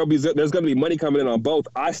 there's going to be money coming in on both.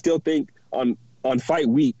 I still think on fight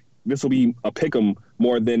week, this will be a pick'em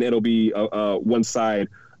more than it'll be one side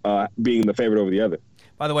being the favorite over the other.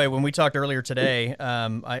 By the way, when we talked earlier today,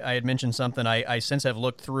 I had mentioned something. I since have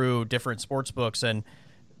looked through different sports books, and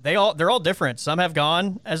they're all different. Some have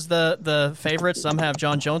Gane as the favorite. Some have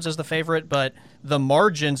Jon Jones as the favorite. But the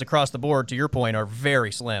margins across the board, to your point, are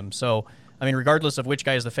very slim. So, I mean, regardless of which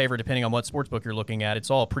guy is the favorite, depending on what sports book you're looking at,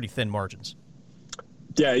 it's all pretty thin margins.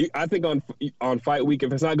 Yeah, I think on fight week,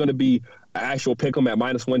 if it's not going to be an actual pick'em at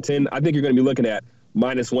minus 110, I think you're going to be looking at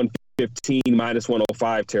minus 115, minus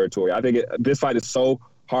 105 territory. I think this fight is so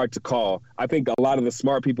hard to call. I think a lot of the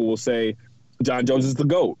smart people will say Jon Jones is the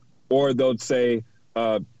GOAT, or they'll say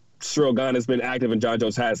Cyril Gane has been active and Jon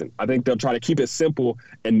Jones hasn't. I think they'll try to keep it simple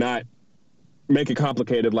and not make it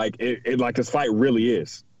complicated like like this fight really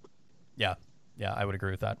is. Yeah, I would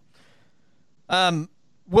agree with that.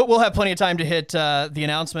 We'll have plenty of time to hit the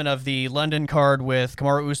announcement of the London card with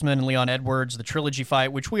Kamaru Usman and Leon Edwards, the trilogy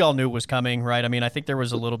fight, which we all knew was coming, right? I mean, I think there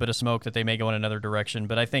was a little bit of smoke that they may go in another direction,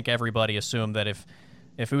 but I think everybody assumed that if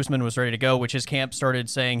Usman was ready to go, which his camp started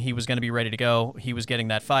saying he was going to be ready to go, he was getting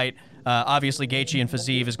that fight. Obviously, Gaethje and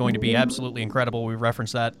Fiziev is going to be absolutely incredible. We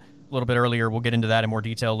referenced that a little bit earlier. We'll get into that in more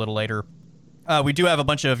detail a little later. We do have a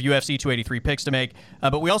bunch of UFC 283 picks to make,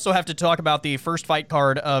 but we also have to talk about the first fight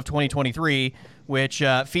card of 2023, which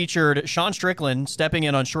featured Sean Strickland stepping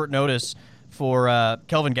in on short notice for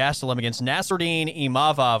Kelvin Gastelum against Nasruddin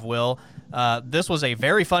Imavov. Will, this was a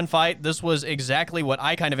very fun fight. This was exactly what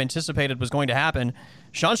I kind of anticipated was going to happen.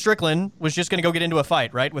 Sean Strickland was just going to go get into a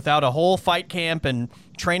fight, right? Without a whole fight camp and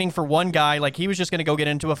training for one guy. Like, he was just going to go get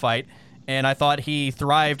into a fight. And I thought he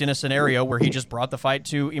thrived in a scenario where he just brought the fight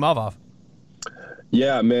to Imavov.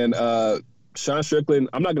 Yeah, man. Sean Strickland,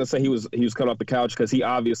 I'm not going to say he was coming off the couch, because he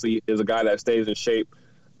obviously is a guy that stays in shape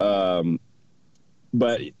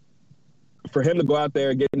But for him to go out there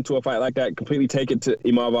and get into a fight like that, completely take it to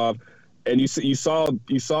Imavov, and you saw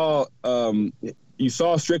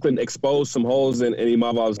Strickland expose some holes in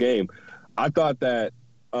Imavov's game. I thought that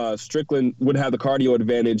Strickland would have the cardio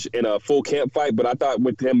advantage in a full camp fight, but I thought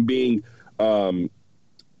with him being, with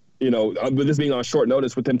this being on short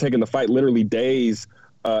notice, with him taking the fight literally days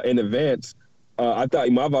in advance, I thought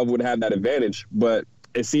Imavov would have that advantage. But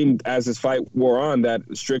it seemed as this fight wore on that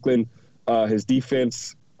Strickland, his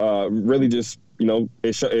defense really just,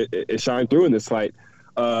 it shined through in this fight.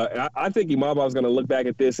 I think Imavov's going to look back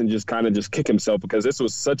at this and just kind of just kick himself, because this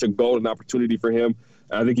was such a golden opportunity for him.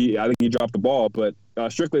 I think he dropped the ball, but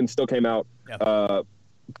Strickland still came out,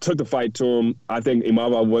 took the fight to him. I think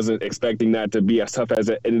Imavov wasn't expecting that to be as tough as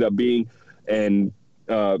it ended up being, and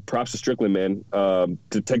props to Strickland, man,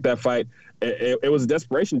 to take that fight. It was a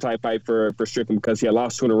desperation type fight for Strickland, because he had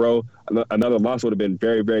lost 2 in a row. Another loss would have been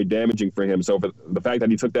very, very damaging for him. So for the fact that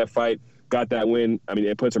he took that fight, got that win, I mean,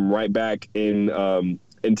 it puts him right back into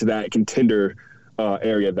that contender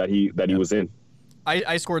area that he was in.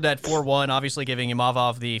 I scored that 4-1, obviously giving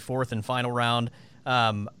Imavov the 4th and final round.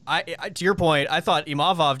 To your point, I thought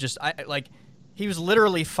Imavov he was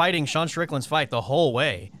literally fighting Sean Strickland's fight the whole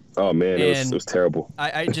way. Oh man, it was terrible.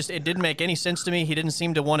 It didn't make any sense to me. He didn't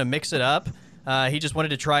seem to want to mix it up. He just wanted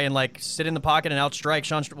to try and sit in the pocket and outstrike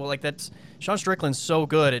Sean. Sean Strickland's so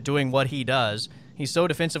good at doing what he does. He's so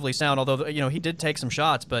defensively sound. Although he did take some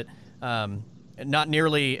shots, but not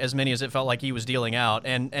nearly as many as it felt like he was dealing out.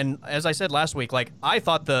 And as I said last week, I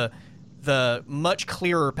thought the much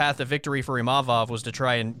clearer path to victory for Imavov was to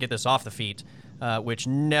try and get this off the feet, which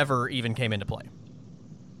never even came into play.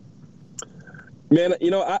 Man,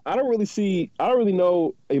 I don't really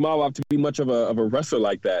know Imavov to be much of a wrestler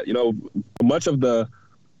like that. Much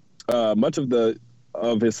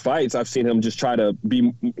of his fights, I've seen him just try to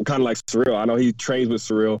be kind of like Surreal. I know he trains with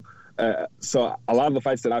Surreal. So a lot of the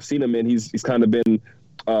fights that I've seen him in, he's kind of been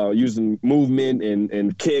using movement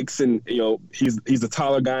and kicks, and he's a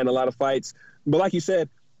taller guy in a lot of fights. But like you said,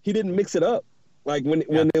 he didn't mix it up. Like when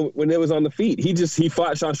it was on the feet, he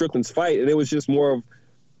fought Sean Strickland's fight, and it was just more of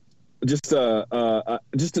just a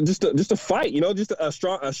fight, just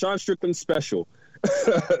a Sean Strickland special.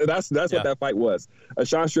 That's what that fight was, a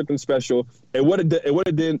Sean Strickland special. And what it did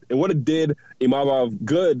Imavov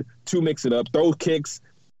good to mix it up, throw kicks,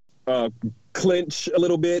 clinch a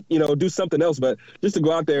little bit, do something else. But just to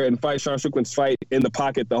go out there and fight Sean Strickland's fight in the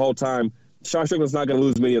pocket the whole time, Sean Strickland's not going to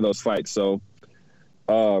lose many of those fights. So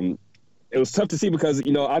it was tough to see, because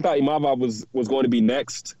I thought Imavov was going to be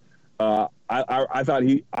next. I thought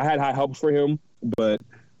I had high hopes for him, but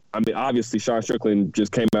I mean, obviously Sean Strickland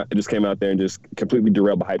just came out there and just completely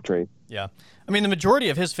derailed the hype train. Yeah. I mean, the majority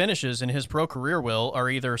of his finishes in his pro career, Will, are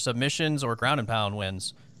either submissions or ground and pound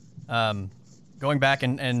wins. Going back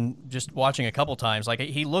and just watching a couple times,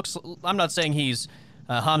 he looks, I'm not saying he's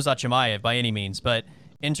Khamzat Chimaev by any means, but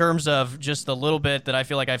in terms of just the little bit that I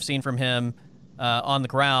feel like I've seen from him on the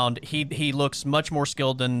ground, he looks much more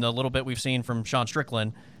skilled than the little bit we've seen from Sean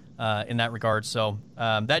Strickland. In that regard. So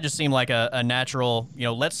that just seemed like a natural,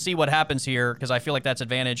 let's see what happens here, because I feel like that's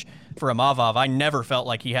advantage for Imavov. I never felt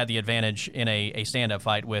like he had the advantage in a stand-up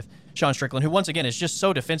fight with Sean Strickland, who once again is just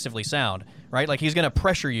so defensively sound, right? Like, he's going to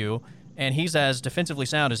pressure you, and he's as defensively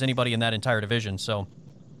sound as anybody in that entire division. So,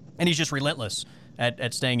 and he's just relentless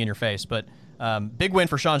at staying in your face. But big win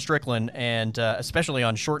for Sean Strickland, and especially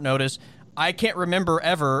on short notice. I can't remember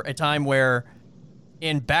ever a time where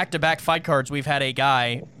in back-to-back fight cards, we've had a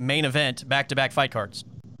guy main event back-to-back fight cards.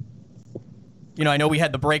 I know we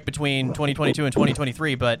had the break between 2022 and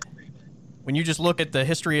 2023, but when you just look at the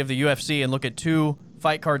history of the UFC and look at 2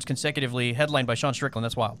 fight cards consecutively headlined by Sean Strickland,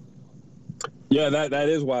 that's wild. Yeah, that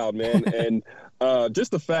is wild, man. And just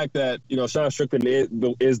the fact that, Sean Strickland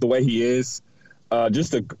is the way he is,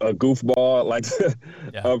 just a goofball.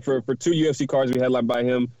 For 2 UFC cards we headlined by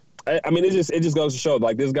him, I mean, it just goes to show,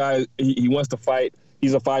 this guy, he wants to fight.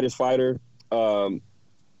 He's a fighter's fighter.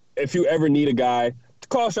 If you ever need a guy to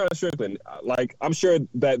call Sean Strickland, I'm sure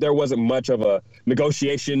that there wasn't much of a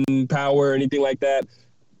negotiation power or anything like that.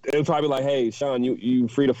 It was probably like, hey, Sean, you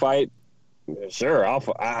free to fight? Sure, I'll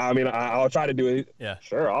try to do it. Yeah,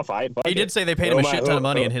 sure, I'll fight. He did say they paid him a shit ton of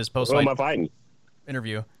money in his post-fight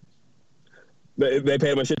interview. They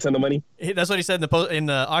paid him a shit ton of money? That's what he said in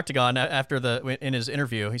the octagon in his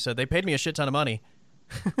interview. He said, they paid me a shit ton of money.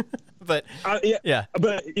 But yeah.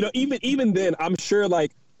 But even then, I'm sure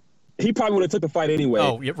he probably would have took the fight anyway.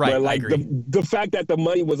 Oh, yeah, right. But I agree. The fact that the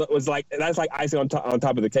money was that's like icing on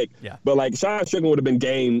top of the cake. Yeah. But Sean Strickland would have been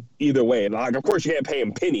game either way. And of course you can't pay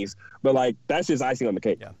him pennies, but that's just icing on the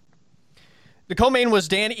cake. Yeah. The co-main was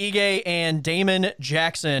Dan Ige and Damon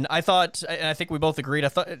Jackson. I think we both agreed, I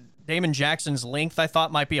thought Damon Jackson's length I thought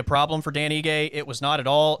might be a problem for Dan Ige. It was not at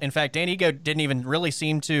all. In fact, Dan Ige didn't even really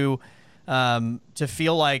seem to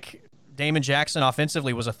feel like Damon Jackson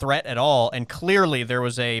offensively was a threat at all, and clearly there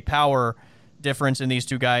was a power difference in these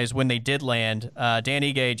two guys when they did land. Dan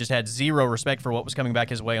Ige just had zero respect for what was coming back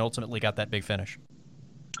his way and ultimately got that big finish.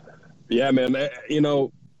 Yeah, man.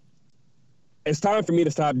 It's time for me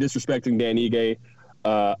to stop disrespecting Dan Ige.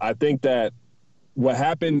 I think that what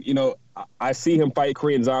happened, I see him fight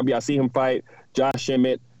Korean Zombie. I see him fight Josh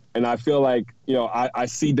Emmett. And I feel like, I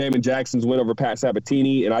see Damon Jackson's win over Pat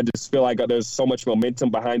Sabatini. And I just feel like there's so much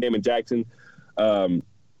momentum behind Damon Jackson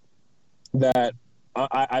that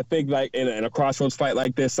I think like in a crossroads fight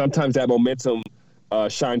like this, sometimes that momentum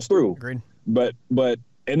shines through. Agreed. But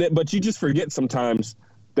you just forget sometimes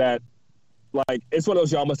that, like, it's one of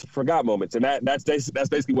those y'all must have forgot moments, and that's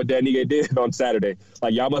basically what Dan Ige did on Saturday.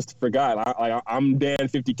 Like, y'all must have forgot. I'm Dan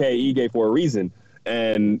 50K Ige for a reason,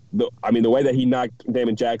 and the way that he knocked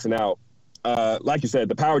Damon Jackson out, like you said,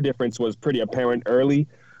 the power difference was pretty apparent early.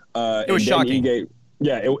 It was shocking. It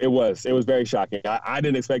was very shocking. I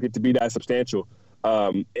didn't expect it to be that substantial.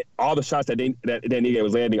 All the shots that Dan Ige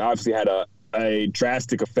was landing obviously had a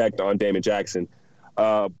drastic effect on Damon Jackson.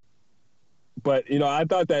 But, I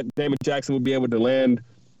thought that Damon Jackson would be able to land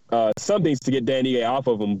some things to get Dan Ige off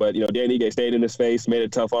of him. But, Dan Ige stayed in his face, made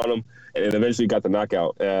it tough on him, and eventually got the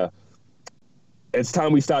knockout. It's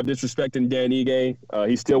time we stop disrespecting Dan Ige.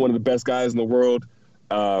 He's still one of the best guys in the world.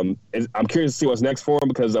 I'm curious to see what's next for him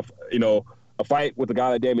because, of a fight with a guy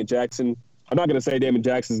like Damon Jackson. I'm not going to say Damon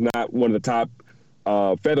Jackson's not one of the top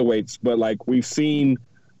featherweights, but, like, we've seen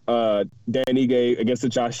Dan Ige against the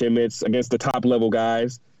Josh Emmets, against the top-level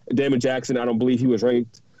guys. Damon Jackson, I don't believe he was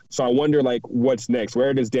ranked. So I wonder, like, what's next?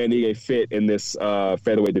 Where does Dan Ige fit in this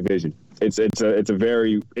featherweight division? It's a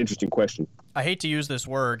very interesting question. I hate to use this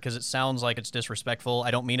word because it sounds like it's disrespectful.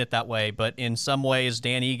 I don't mean it that way, but in some ways,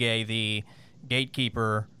 Dan Ige, the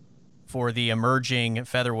gatekeeper for the emerging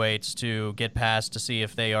featherweights to get past to see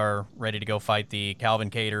if they are ready to go fight the Calvin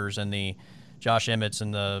Katers and the Josh Emmets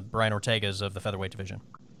and the Brian Ortegas of the featherweight division.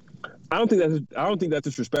 I don't think that's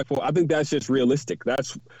disrespectful. I think that's just realistic.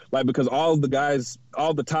 That's like because all the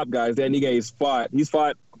top guys, Dan Ige he's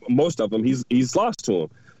fought most of them. He's lost to them.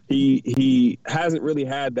 He hasn't really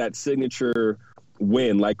had that signature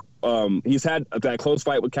win. Like he's had that close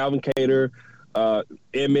fight with Calvin Kattar,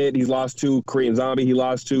 Emmett. He's lost to Korean Zombie. He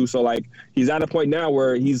lost to. So like he's at a point now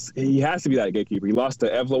where he has to be that gatekeeper. He lost to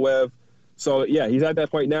Evloev. So yeah, he's at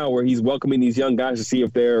that point now where he's welcoming these young guys to see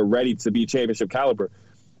if they're ready to be championship caliber.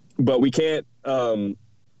 But we can't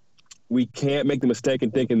make the mistake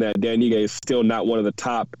in thinking that Dan Ige is still not one of the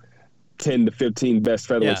top 10 to 15 best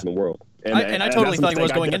featherweights in the world. And I totally thought he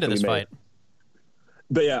was going into this fight.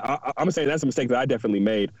 But yeah, I'm gonna say that's a mistake that I definitely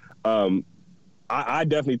made. I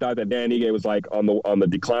definitely thought that Dan Ige was like on the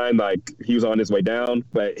decline, like he was on his way down.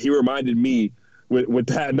 But he reminded me with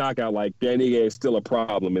that knockout, like Dan Ige is still a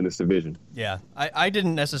problem in this division. Yeah, I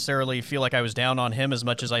didn't necessarily feel like I was down on him as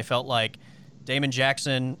much as I felt like Damon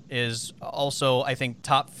Jackson is also, I think,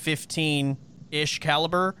 top 15-ish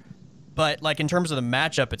caliber. But, like, in terms of the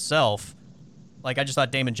matchup itself, like, I just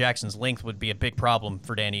thought Damon Jackson's length would be a big problem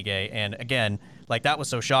for Dan Ige. And, again, like, that was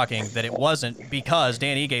so shocking that it wasn't because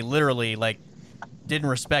Dan Ige literally, like, didn't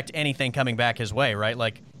respect anything coming back his way, right?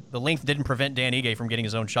 Like, the length didn't prevent Dan Ige from getting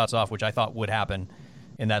his own shots off, which I thought would happen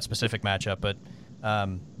in that specific matchup. But,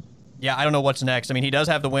 yeah, I don't know what's next. I mean, he does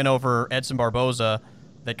have the win over Edson Barboza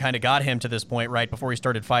that kind of got him to this point right before he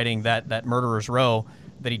started fighting that murderer's row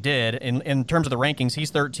that he did. In terms of the rankings,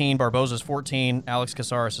 he's 13, Barboza's 14, Alex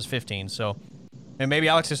Caceres is 15. So, and maybe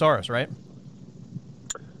Alex Caceres, right?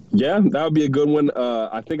 Yeah, that would be a good one.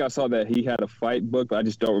 I think I saw that he had a fight booked, but I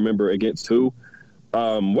just don't remember against who.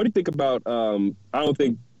 What do you think about, I don't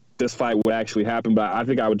think this fight would actually happen, but I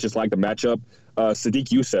think I would just like the matchup,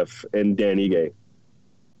 Sadiq Youssef and Dan Ige.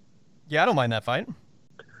 Yeah, I don't mind that fight.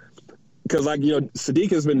 Because, like,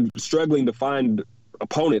 Sadiq has been struggling to find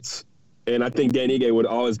opponents, and I think Dan Ige would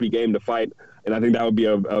always be game to fight, and I think that would be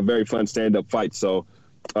a very fun stand-up fight. So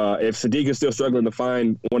if Sadiq is still struggling to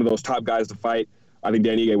find one of those top guys to fight, I think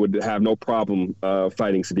Dan Ige would have no problem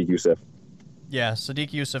fighting Sadiq Youssef. Yeah,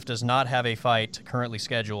 Sadiq Youssef does not have a fight currently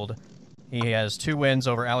scheduled. He has 2 wins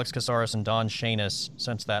over Alex Caceres and Don Shainis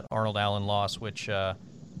since that Arnold Allen loss, which...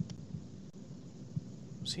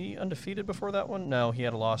 was he undefeated before that one? No, he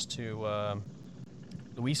had a loss to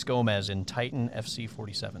Luis Gomez in Titan FC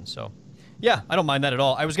 47. So, yeah, I don't mind that at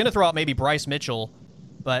all. I was going to throw out maybe Bryce Mitchell,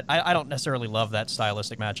 but I don't necessarily love that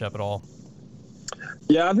stylistic matchup at all.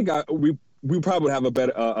 Yeah, I think we probably would have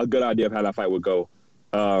a good idea of how that fight would go.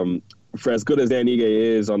 For as good as Dan Ige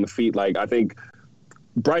is on the feet, like I think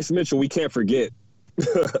Bryce Mitchell, we can't forget.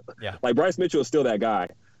 Yeah. Like Bryce Mitchell is still that guy.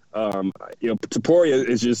 Topuria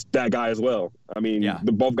is just that guy as well. I mean,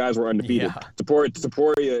 both guys were undefeated. Yeah.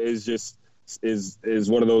 Topuria is just is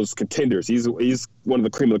one of those contenders. He's one of the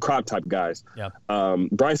cream of the crop type guys. Yeah.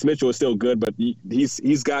 Bryce Mitchell is still good, but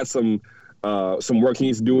he's got some work he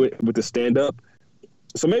needs to do with the stand up.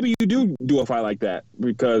 So maybe you do a fight like that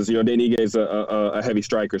because Dan Ige is a heavy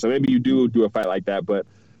striker. So maybe you do a fight like that, but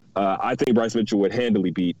I think Bryce Mitchell would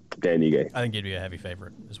handily beat Dan Ige. I think he'd be a heavy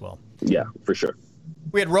favorite as well. Yeah, for sure.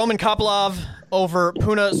 We had Roman Kopylov over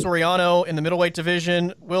Puna Soriano in the middleweight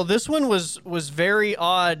division. Will, this one was very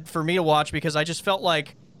odd for me to watch because I just felt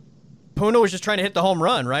like Puna was just trying to hit the home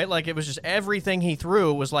run, right? Like it was just everything he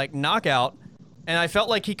threw was like knockout. And I felt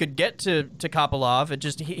like he could get to Kopylov. It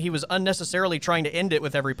just he was unnecessarily trying to end it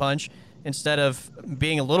with every punch instead of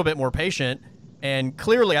being a little bit more patient. And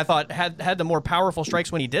clearly, I thought had the more powerful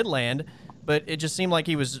strikes when he did land, but it just seemed like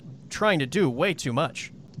he was trying to do way too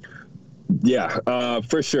much. Yeah,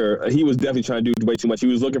 for sure. He was definitely trying to do way too much. He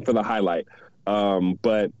was looking for the highlight. And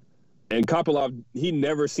Kopylov, he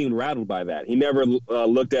never seemed rattled by that. He never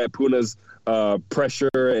looked at Puna's pressure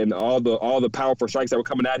and all the powerful strikes that were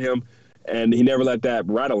coming at him. And he never let that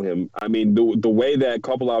rattle him. I mean, the way that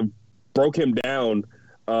Kopylov broke him down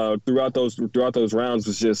throughout those rounds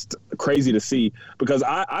was just crazy to see. Because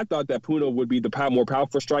I thought that Puna would be the more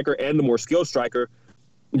powerful striker and the more skilled striker,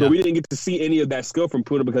 but we didn't get to see any of that skill from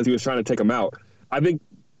Puna because he was trying to take him out. I think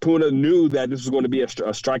Puna knew that this was going to be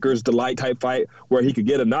a striker's delight type fight where he could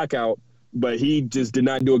get a knockout, but he just did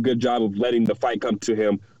not do a good job of letting the fight come to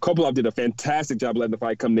him. Kopylov did a fantastic job of letting the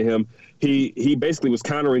fight come to him. He basically was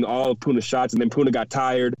countering all of Puna's shots, and then Puna got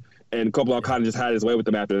tired, and Kopylov kind of just had his way with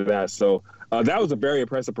him after that. So that was a very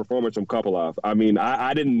impressive performance from Kopylov. I mean,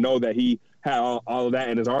 I didn't know that he had all of that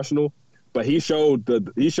in his arsenal, but he showed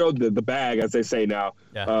the bag, as they say now.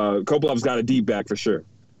 Yeah. Kopylov's got a deep bag for sure.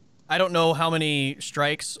 I don't know how many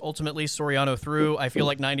strikes ultimately Soriano threw. I feel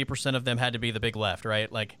like 90% of them had to be the big left, right?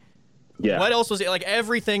 Like, yeah. What else was it? Like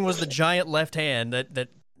everything was the giant left hand that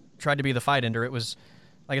tried to be the fight ender. It was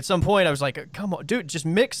like at some point I was like, come on, dude, just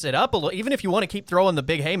mix it up a little. Even if you want to keep throwing the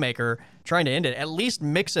big haymaker, trying to end it, at least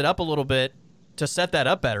mix it up a little bit to set that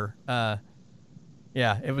up better.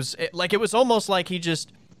 It was almost like he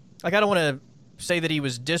just, like, I don't want to say that he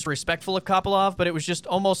was disrespectful of Kopylov, but it was just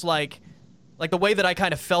almost like the way that I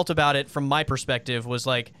kind of felt about it from my perspective was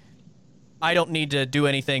like, I don't need to do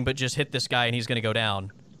anything but just hit this guy and he's going to go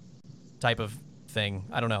down type of thing.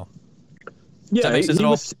 I don't know. Yeah, does that make sense at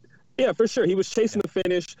all? Yeah, for sure. He was chasing the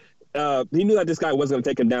finish. He knew that this guy wasn't going to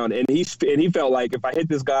take him down, and he felt like if I hit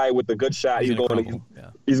this guy with a good shot, he's going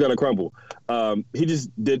to crumble. He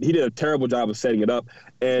did a terrible job of setting it up,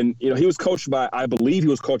 and he was coached by, I believe he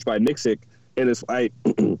was coached by Nixick in this fight.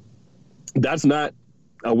 That's not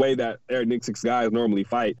a way that Eric Nixick's guys normally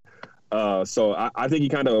fight. So I think he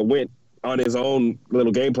kind of went on his own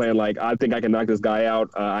little game plan, like, I think I can knock this guy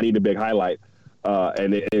out. I need a big highlight.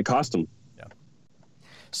 And it cost him. Yeah.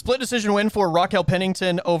 Split decision win for Raquel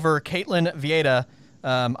Pennington over Caitlin Vieira.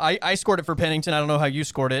 I scored it for Pennington. I don't know how you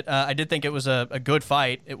scored it. I did think it was a good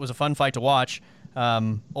fight. It was a fun fight to watch.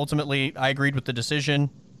 Ultimately, I agreed with the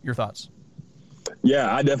decision. Your thoughts?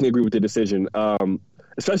 Yeah, I definitely agree with the decision,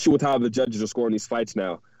 especially with how the judges are scoring these fights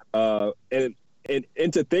now.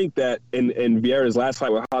 And to think that in Vieira's last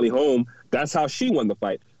fight with Holly Holm, that's how she won the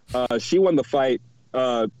fight. She won the fight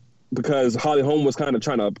because Holly Holm was kind of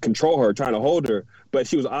trying to control her, trying to hold her, but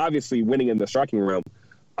she was obviously winning in the striking realm.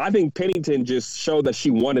 I think Pennington just showed that she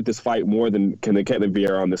wanted this fight more than Caitlin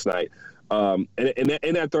Vieira on this night. And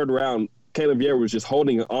in that third round, Caitlin Vieira was just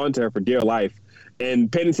holding on to her for dear life,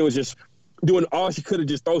 and Pennington was just doing all she could to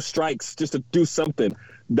just throw strikes just to do something.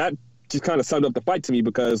 That just kind of summed up the fight to me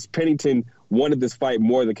because Pennington wanted this fight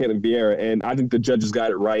more than Caitlin Vieira, and I think the judges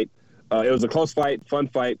got it right. It was a close fight, fun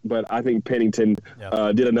fight, but I think Pennington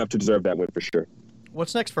did enough to deserve that win for sure.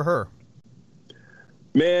 What's next for her?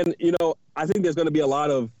 Man, I think there's going to be a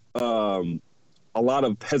lot of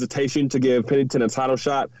hesitation to give Pennington a title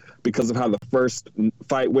shot because of how the first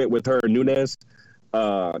fight went with her and Nunes.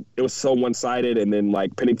 It was so one-sided, and then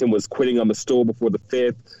Pennington was quitting on the stool before the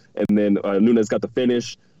fifth, and then Nunes got the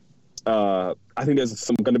finish. I think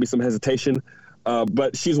there's going to be some hesitation,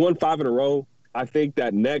 but she's won 5 in a row. I think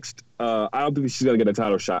that next, I don't think she's going to get a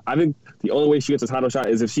title shot. I think the only way she gets a title shot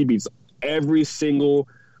is if she beats every single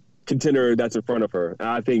contender that's in front of her. And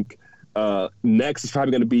I think next is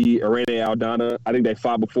probably going to be Irene Aldana. I think they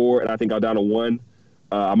fought before, and I think Aldana won.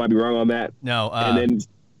 I might be wrong on that. No, and then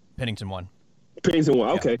Pennington won. Pennington won.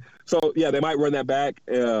 Okay, so yeah, they might run that back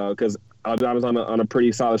because Aldana's on a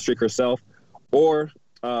pretty solid streak herself. Or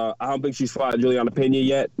I don't think she's fought Juliana Pena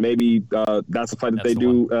yet. Maybe that's a fight that they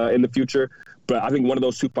do in the future. But I think one of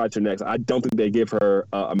those two fights are next. I don't think they give her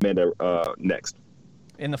Amanda next.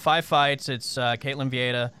 In the 5 fights, it's Caitlin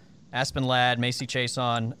Vieira, Aspen Ladd, Macy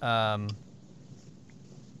Chiasson,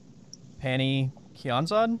 Pani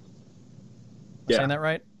Kianzad. Saying that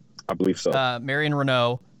right? I believe so. Marion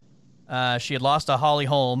Renault. She had lost to Holly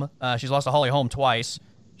Holm. She's lost to Holly Holm twice.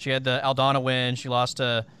 She had the Aldana win. She lost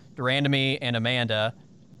to Durandamy and Amanda.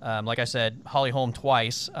 Like I said, Holly Holm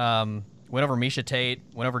twice. Went over Misha Tate.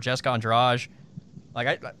 Went over Jessica Andrade.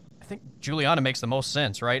 Like I think Juliana makes the most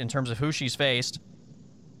sense, right, in terms of who she's faced.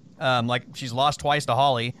 Like she's lost twice to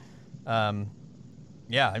Holly. Yeah,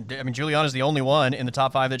 I mean Juliana's the only one in the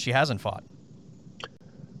top 5 that she hasn't fought.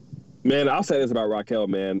 Man, I'll say this about Raquel,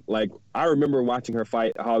 man. Like, I remember watching her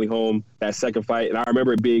fight Holly Holm, that second fight, and I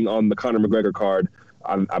remember it being on the Conor McGregor card,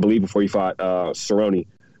 I believe, before he fought Cerrone.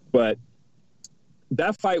 But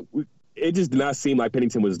that fight, it just did not seem like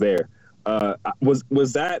Pennington was there.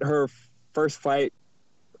 Was that her first fight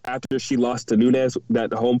after she lost to Nunes,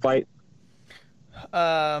 that home fight?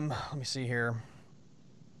 Let me see here.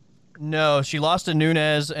 No, she lost to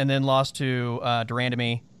Nunes and then lost to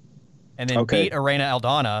Durandamy. And then beat Arena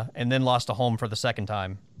Aldana, and then lost to Holm for the second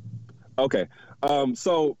time. Okay.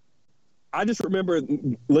 So I just remember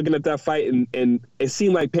looking at that fight, and it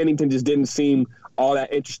seemed like Pennington just didn't seem all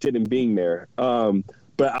that interested in being there.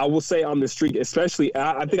 But I will say on the streak, especially,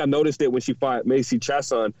 I think I noticed it when she fought Macy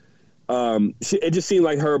Chiasson. It just seemed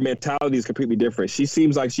like her mentality is completely different. She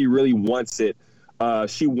seems like she really wants it.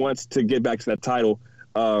 She wants to get back to that title.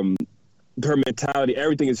 Her mentality,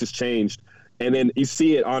 everything has just changed. And then you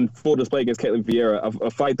see it on full display against Caitlin Vieira,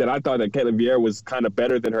 a fight that I thought that Caitlin Vieira was kind of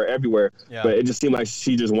better than her everywhere, but it just seemed like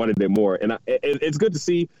she just wanted it more. And it's good to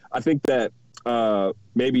see. I think that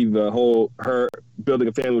maybe her building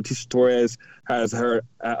a family with Tisha Torres has her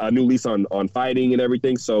a new lease on fighting and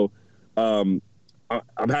everything. So I'm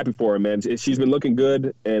happy for her, man. She's been looking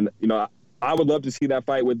good, and I would love to see that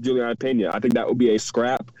fight with Juliana Pena. I think that would be a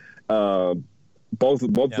scrap. Both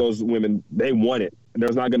those women, they want it.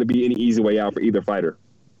 There's not going to be any easy way out for either fighter.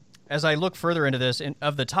 As I look further into this,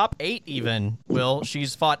 of the top 8 even, Will,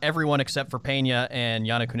 she's fought everyone except for Pena and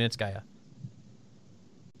Yana Kunitskaya.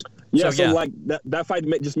 Yeah, so like that fight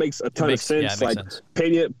just makes a ton of sense. Yeah, it makes sense.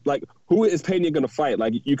 Pena, like, who is Pena going to fight?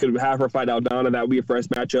 Like, you could have her fight Aldana. That would be a fresh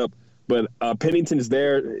matchup. But Pennington is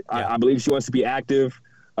there. I believe she wants to be active.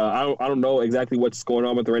 I don't know exactly what's going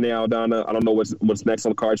on with Renee Aldana. I don't know what's next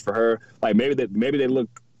on the cards for her. Like, maybe they look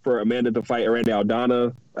for Amanda to fight Renee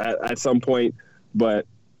Aldana at some point. But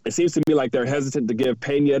it seems to me like they're hesitant to give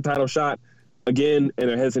Pena a title shot again, and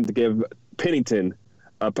they're hesitant to give Pennington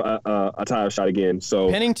a title shot again. So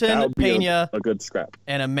Pennington, Pena, a good scrap.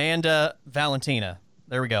 And Amanda Valentina.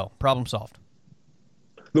 There we go. Problem solved.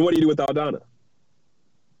 Then what do you do with Aldana?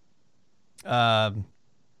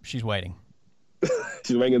 She's waiting.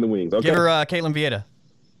 She's waiting in the wings. Okay. Give her Caitlin Vieira.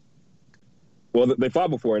 Well, they fought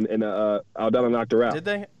before, and Aldana knocked her out. Did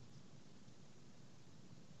they?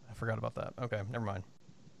 I forgot about that. Okay, never mind.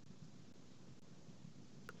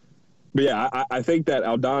 But yeah, I think that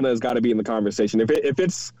Aldana has got to be in the conversation. If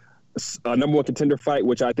it's a number 1 contender fight,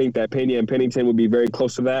 which I think that Pena and Pennington would be very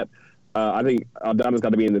close to that, I think Aldana's got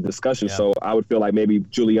to be in the discussion. Yeah. So I would feel like maybe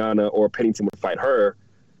Juliana or Pennington would fight her.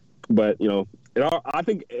 But I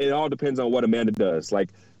think it all depends on what Amanda does. Like,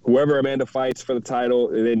 whoever Amanda fights for the title,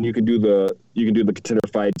 and then you can do the contender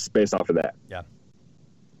fights based off of that. Yeah.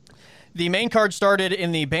 The main card started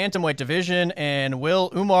in the bantamweight division, and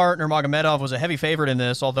Umar Nurmagomedov was a heavy favorite in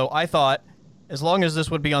this, although I thought as long as this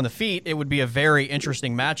would be on the feet, it would be a very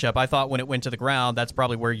interesting matchup. I thought when it went to the ground, that's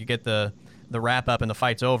probably where you get the wrap-up and the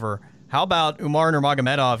fight's over. How about Umar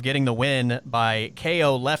Nurmagomedov getting the win by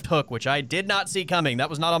KO left hook, which I did not see coming. That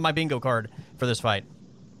was not on my bingo card for this fight.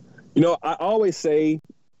 I always say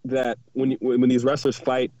that when these wrestlers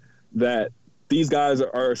fight, that these guys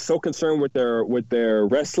are so concerned with their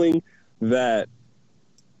wrestling that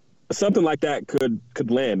something like that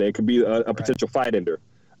could land. It could be a potential fight ender,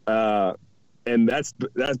 and that's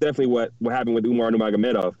definitely what happened with Umar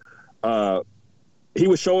Nurmagomedov. He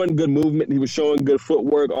was showing good movement. He was showing good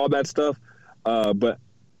footwork, all that stuff. But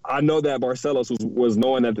I know that Barcelos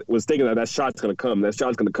was thinking that shot's going to come. That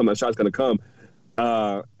shot's going to come. That shot's going to come.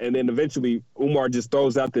 And then eventually Umar just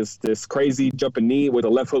throws out this crazy jumping knee with a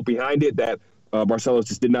left hook behind it that Barcelos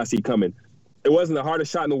just did not see coming. It wasn't the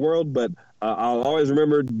hardest shot in the world, but I'll always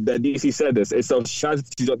remember that DC said this. It's those shots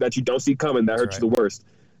that you don't see coming that hurt you the worst.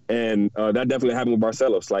 And that definitely happened with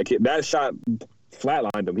Barcelos. Like, that shot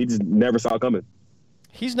flatlined him. He just never saw it coming.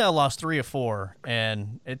 He's now lost 3 of 4,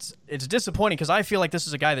 and it's disappointing because I feel like this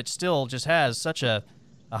is a guy that still just has such a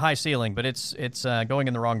high ceiling, but it's going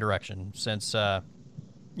in the wrong direction since and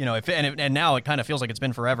now it kind of feels like it's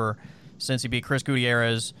been forever since he beat Chris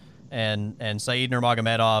Gutierrez and Said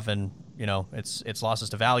Nurmagomedov, and it's losses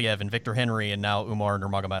to Valiev and Victor Henry and now Umar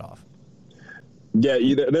Nurmagomedov. Yeah,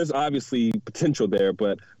 there's obviously potential there,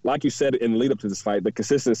 but like you said in the lead up to this fight, the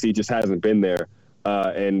consistency just hasn't been there,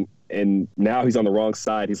 and now he's on the wrong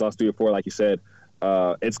side. He's lost 3 or 4, like you said.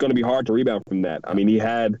 It's going to be hard to rebound from that. I mean, he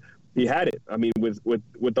had it. I mean,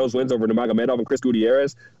 with those wins over Nurmagomedov and Chris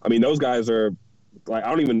Gutierrez, I mean, those guys are like, I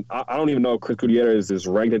don't even know if Chris Gutierrez is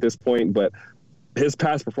ranked at this point, but his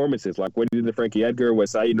past performances, like what he did to Frankie Edgar, what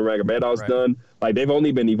Said Nurmagomedov's done, like they've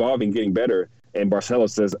only been evolving, getting better. And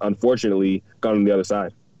Barcelos has unfortunately gone on the other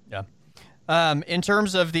side. Yeah. In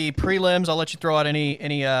terms of the prelims, I'll let you throw out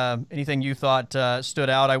anything you thought stood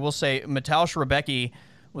out. I will say Mateusz Rebecki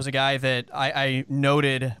was a guy that I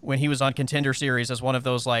noted when he was on Contender Series as one of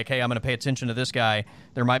those, like, hey, I'm going to pay attention to this guy.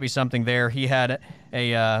 There might be something there. He had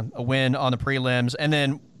a win on the prelims. And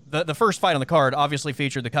then the first fight on the card obviously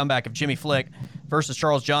featured the comeback of Jimmy Flick versus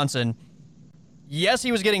Charles Johnson. Yes,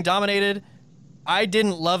 he was getting dominated. I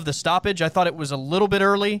didn't love the stoppage. I thought it was a little bit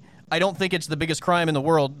early. I don't think it's the biggest crime in the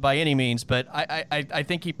world by any means, but I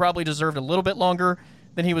think he probably deserved a little bit longer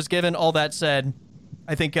than he was given. All that said,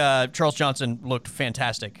 I think Charles Johnson looked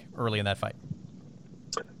fantastic early in that fight.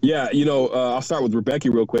 Yeah, I'll start with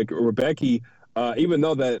Rebecki real quick. Rebecki, even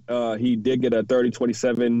though that he did get a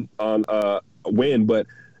 30-27 on a win, but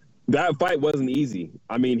that fight wasn't easy.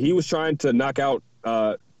 I mean, he was trying to knock out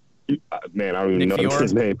man, I don't even know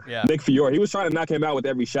his name. Yeah. Nick Fiore. He was trying to knock him out with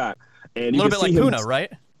every shot. And a little bit like Puna, right?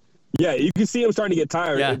 Yeah, you can see him starting to get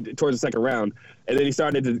tired towards the second round, and then he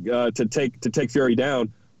started to take Fury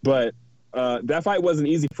down. But that fight wasn't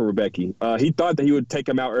easy for Rebecki. He thought that he would take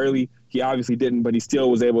him out early. He obviously didn't, but he still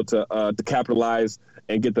was able to capitalize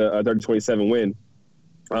and get the 30-27 win.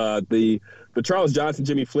 The Charles Johnson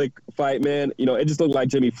Jimmy Flick fight, man, it just looked like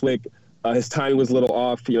Jimmy Flick. His timing was a little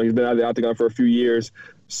off. He's been out of the octagon for a few years.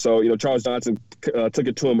 So, Charles Johnson took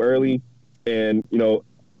it to him early. And,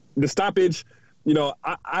 the stoppage,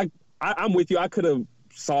 I'm with you. I could have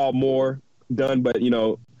saw more done, but, you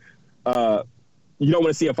don't want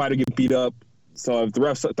to see a fighter get beat up. So if the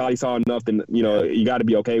ref thought he saw enough, then, you got to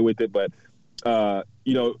be okay with it. But,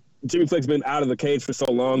 Jimmy Flick's been out of the cage for so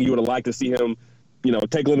long. You would have liked to see him,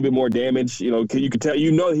 take a little bit more damage. You could tell,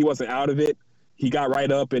 that he wasn't out of it. He got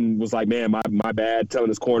right up and was like, man, my bad, telling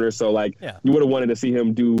his corner. So, you would have wanted to see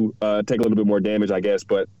him take a little bit more damage, I guess.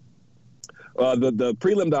 But the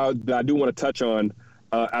prelim that I do want to touch on,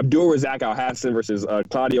 Abdul Razak Alhassan versus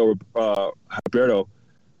Claudio Roberto.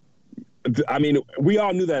 I mean, we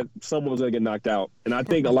all knew that someone was going to get knocked out. And I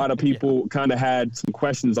think a lot of people kind of had some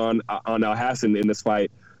questions on Alhassan in this fight.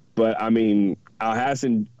 But, I mean,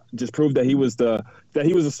 Alhassan just proved that he was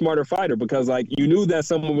a smarter fighter, because you knew that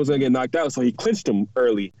someone was going to get knocked out, so he clinched him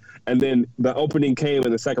early, and then the opening came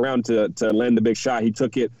in the second round to land the big shot. He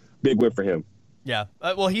took it, big win for him. Yeah,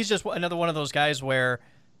 well, he's just another one of those guys where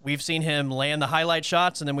we've seen him land the highlight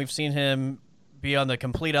shots, and then we've seen him be on the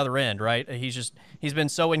complete other end, right? He's been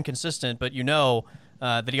so inconsistent, but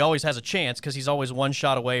that he always has a chance because he's always one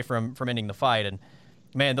shot away from ending the fight. And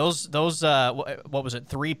man, those what was it,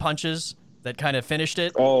 3 punches that kind of finished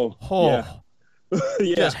it? Oh. Yeah.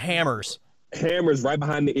 Yeah. Just hammers right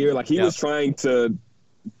behind the ear. He was trying to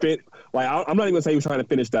fit. I'm not even gonna say he was trying to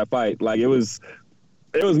finish that fight. It was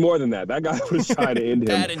more than that. That guy was trying to end him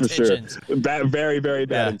bad for intentions. Sure. Very, very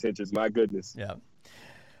bad intentions. My goodness. Yeah.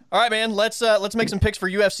 All right, man. Let's make some picks for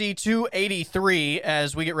UFC 283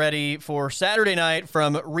 as we get ready for Saturday night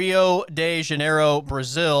from Rio de Janeiro,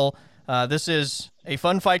 Brazil. This is a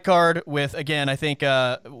fun fight card with, again, I think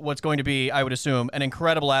what's going to be, I would assume, an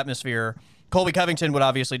incredible atmosphere. Colby Covington would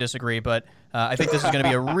obviously disagree, but I think this is going to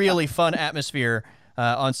be a really fun atmosphere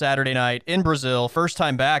on Saturday night in Brazil. First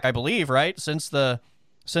time back, I believe, right, since the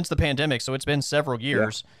pandemic. So it's been several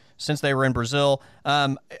years since they were in Brazil.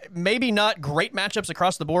 Maybe not great matchups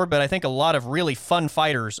across the board, but I think a lot of really fun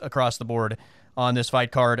fighters across the board on this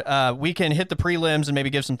fight card. We can hit the prelims and maybe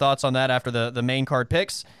give some thoughts on that after the main card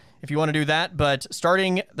picks, if you want to do that. But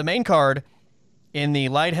starting the main card in the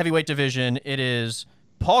light heavyweight division, it is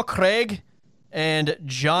Paul Craig and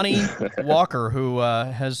Johnny Walker, who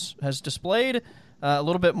has displayed a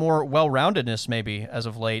little bit more well-roundedness maybe as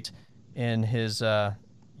of late in his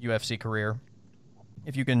UFC career.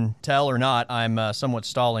 If you can tell or not, I'm somewhat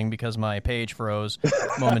stalling because my page froze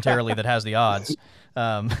momentarily that has the odds.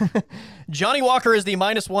 Johnny Walker is the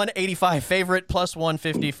 -185 favorite,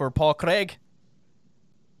 +150 for Paul Craig.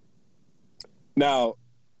 Now,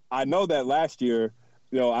 I know that last year,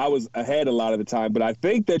 I was ahead a lot of the time, but I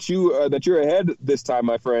think that you're ahead this time,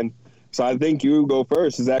 my friend. So I think you go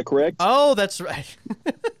first. Is that correct? Oh, that's right.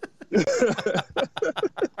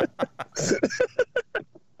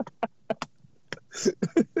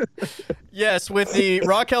 Yes, with the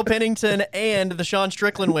Raquel Pennington and the Sean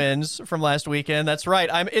Strickland wins from last weekend. That's right.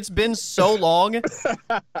 It's been so long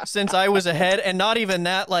since I was ahead, and not even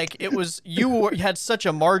that. Like, it was, you had such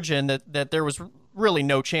a margin that there was really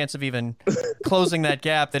no chance of even closing that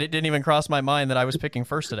gap, that it didn't even cross my mind that I was picking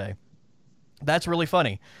first today. That's really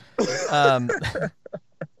funny. All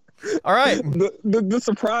right. The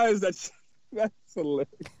surprise that's hilarious.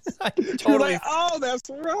 Totally. Like, oh, that's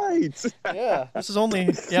right. Yeah. This is only,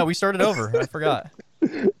 we started over. I forgot.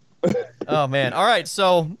 Oh, man. All right.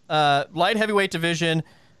 So, light heavyweight division.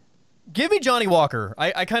 Give me Johnny Walker.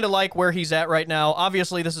 I kind of like where he's at right now.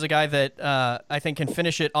 Obviously, this is a guy that I think can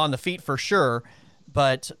finish it on the feet for sure.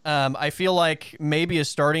 But I feel like maybe is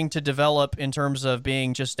starting to develop in terms of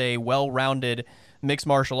being just a well-rounded mixed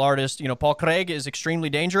martial artist. Paul Craig is extremely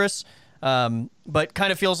dangerous, but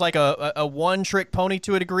kind of feels like a one-trick pony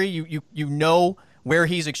to a degree. You know where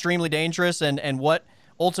he's extremely dangerous and what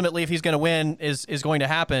ultimately, if he's going to win, is going to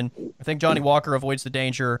happen. I think Johnny Walker avoids the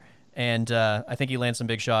danger, and I think he lands some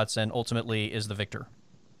big shots and ultimately is the victor.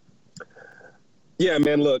 Yeah,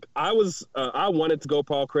 man, look, I wanted to go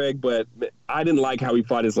Paul Craig, but I didn't like how he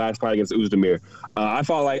fought his last fight against Uzdemir. I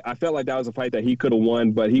felt like that was a fight that he could have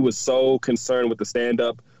won, but he was so concerned with the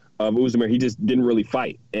stand-up of Uzdemir, he just didn't really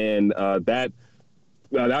fight. And that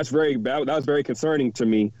was very concerning to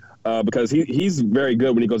me because he's very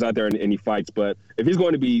good when he goes out there and he fights. But if he's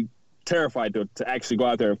going to be terrified to actually go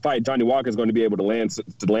out there and fight, Johnny Walker is going to be able to land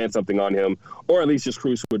something on him, or at least just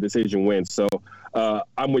cruise to a decision win. So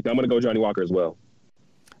I'm with you. I'm going to go Johnny Walker as well.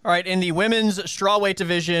 All right, in the women's strawweight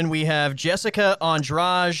division, we have Jessica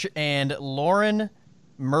Andrade and Lauren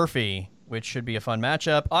Murphy, which should be a fun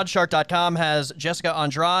matchup. Oddshark.com has Jessica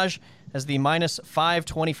Andrade as the minus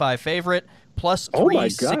 525 favorite, plus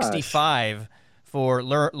 365 for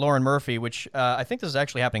Lauren Murphy, which I think this is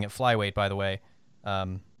actually happening at flyweight, by the way. I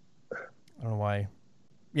don't know why.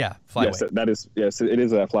 Yeah, flyweight. Yes, it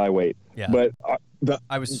is a flyweight. Yeah. But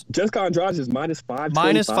Jessica Andrade is minus 525.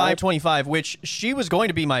 Minus 525, which she was going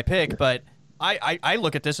to be my pick, but I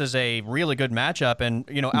look at this as a really good matchup. And,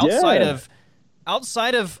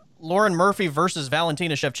 outside of Lauren Murphy versus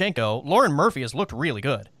Valentina Shevchenko, Lauren Murphy has looked really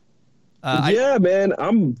good. Man,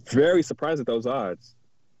 I'm very surprised at those odds.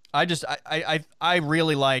 I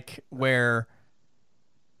really like where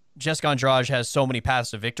Jessica Andrade has so many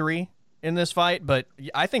paths to victory in this fight, but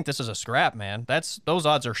I think this is a scrap, man. Those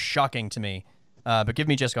odds are shocking to me. But give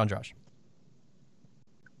me Jessica Andrade.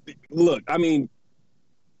 Look, I mean,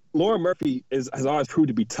 Lauren Murphy has always proved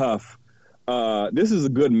to be tough. This is a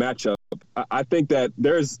good matchup. I think that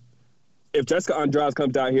if Jessica Andrade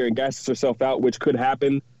comes out here and gashes herself out, which could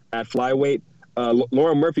happen at flyweight,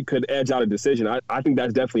 Lauren Murphy could edge out a decision. I think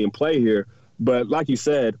that's definitely in play here. But like you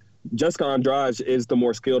said, Jessica Andrade is the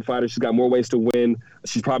more skilled fighter. She's got more ways to win.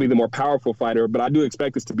 She's probably the more powerful fighter, but I do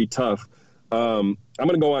expect this to be tough. I'm going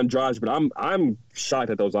to go Andrade, but I'm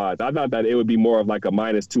shocked at those odds. I thought that it would be more of like a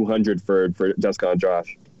minus 200 for Jessica Andrade.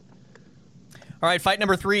 All right, fight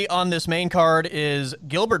number 3 on this main card is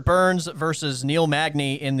Gilbert Burns versus Neil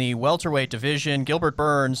Magny in the welterweight division. Gilbert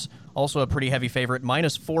Burns, also a pretty heavy favorite,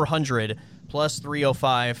 minus 400, plus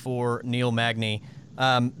 305 for Neil Magny.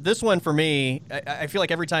 This one for me, I feel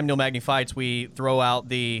like every time Neil Magny fights, we throw out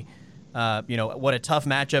the, what a tough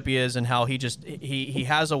matchup he is and how he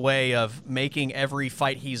has a way of making every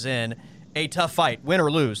fight he's in a tough fight, win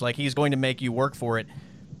or lose. Like, he's going to make you work for it.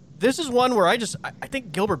 This is one where I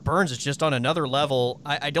think Gilbert Burns is just on another level.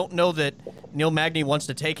 I don't know that Neil Magny wants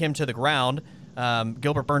to take him to the ground.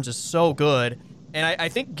 Gilbert Burns is so good. And I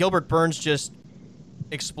think Gilbert Burns' just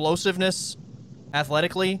explosiveness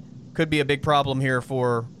athletically could be a big problem here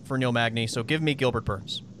for Neil Magny. So give me Gilbert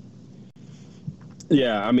Burns.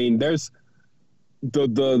 Yeah, I mean, there's the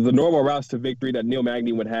normal routes to victory that Neil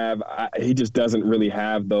Magny would have. He just doesn't really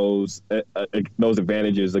have those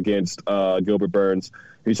advantages against Gilbert Burns.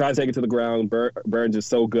 He tries to take it to the ground. Burns is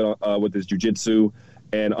so good with his jiu-jitsu.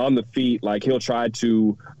 And on the feet, like, he'll try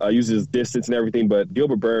to use his distance and everything. But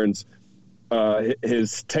Gilbert Burns,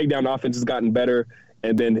 his takedown offense has gotten better.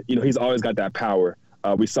 And then, he's always got that power.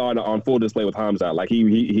 We saw it on full display with Hamzat. Like,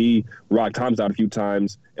 he rocked Hamzat a few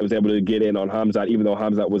times and was able to get in on Hamzat, even though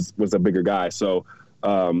Hamzat was a bigger guy. So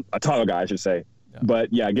a taller guy, I should say. Yeah.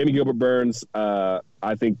 But, yeah, give me Gilbert Burns.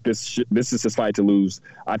 I think this is his fight to lose.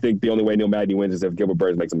 I think the only way Neil Magny wins is if Gilbert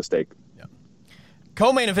Burns makes a mistake. Yeah.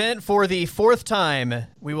 Co-main event for the fourth time,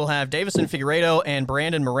 we will have Deiveson Figueiredo and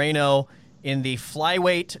Brandon Moreno in the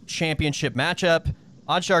flyweight championship matchup.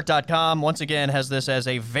 Oddshark.com, once again, has this as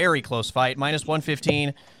a very close fight. Minus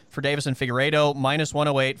 115 for Deiveson Figueiredo, minus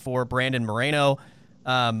 108 for Brandon Moreno.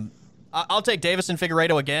 I'll take Deiveson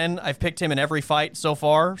Figueiredo again. I've picked him in every fight so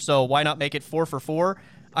far, so why not make it 4 for 4?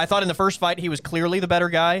 I thought in the first fight he was clearly the better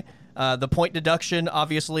guy. The point deduction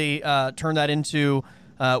obviously turned that into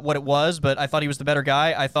what it was, but I thought he was the better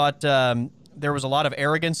guy. I thought there was a lot of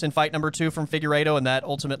arrogance in fight number 2 from Figueiredo, and that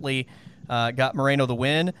ultimately got Moreno the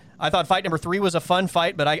win. I thought fight number 3 was a fun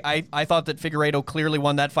fight, but I thought that Figueiredo clearly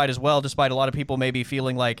won that fight as well, despite a lot of people maybe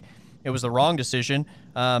feeling like it was the wrong decision.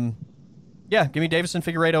 Yeah, give me Deiveson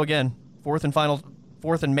Figueiredo again. Fourth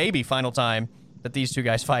and maybe final time that these two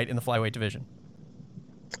guys fight in the flyweight division.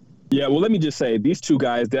 Yeah, well, let me just say, these two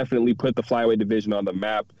guys definitely put the flyweight division on the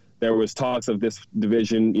map. There was talks of this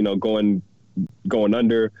division, going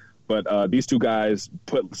under, but these two guys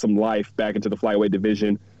put some life back into the flyweight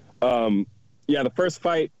division. Yeah, the first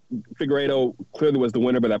fight, Figueiredo clearly was the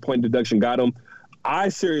winner, but that point deduction got him. I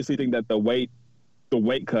seriously think that the weight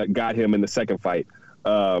cut got him in the second fight.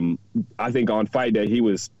 I think on fight day he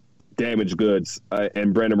was damaged goods,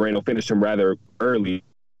 and Brandon Moreno finished him rather early.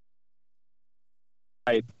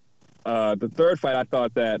 The third fight, I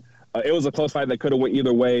thought that it was a close fight that could have went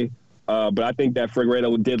either way, but I think that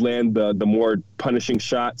Figueiredo did land the more punishing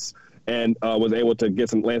shots and was able to land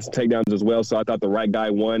some takedowns as well. So I thought the right guy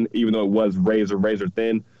won, even though it was razor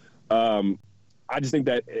thin. I just think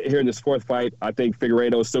that here in this fourth fight, I think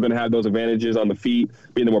Figueiredo is still going to have those advantages on the feet,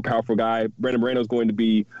 being the more powerful guy. Brandon Moreno is going to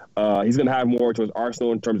be, he's going to have more to his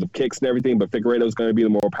arsenal in terms of kicks and everything, but Figueiredo is going to be the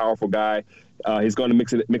more powerful guy. He's going to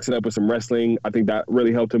mix it up with some wrestling. I think that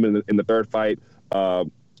really helped him in the third fight.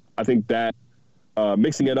 I think that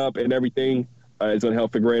mixing it up and everything is going to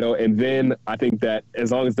help Figueiredo. And then I think that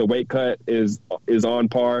as long as the weight cut is on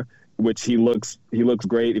par, which he looks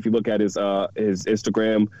great. If you look at his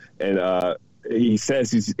Instagram, and he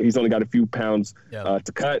says he's only got a few pounds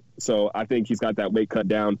to cut. So I think he's got that weight cut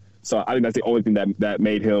down. So I think that's the only thing that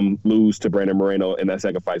made him lose to Brandon Moreno in that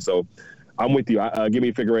second fight. So I'm with you. Give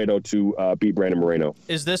me Figueiredo to beat Brandon Moreno.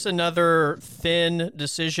 Is this another thin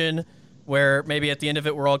decision where maybe at the end of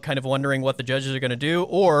it we're all kind of wondering what the judges are going to do?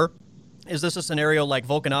 Or is this a scenario like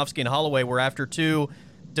Volkanovski and Holloway where after two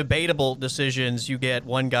debatable decisions you get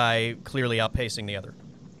one guy clearly outpacing the other?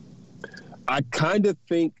 I kind of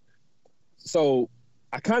think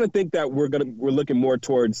that we're looking more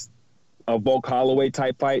towards a Volk Holloway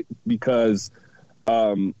type fight because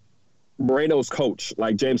Moreno's coach,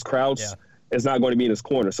 like James Krause, is not going to be in his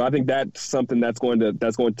corner. So I think that's something that's going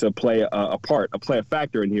to play a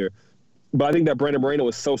factor in here. But I think that Brandon Moreno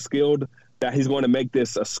is so skilled that he's going to make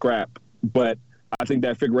this a scrap. But I think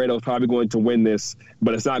that Figueiredo is probably going to win this,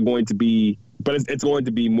 but it's not going to be. But it's going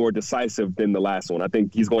to be more decisive than the last one. I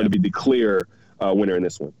think he's going to be the clear winner in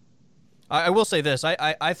this one. I will say this.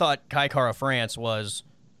 I thought Kai Kara France was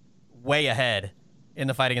way ahead in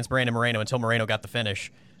the fight against Brandon Moreno until Moreno got the finish.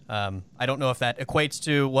 I don't know if that equates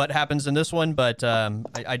to what happens in this one, but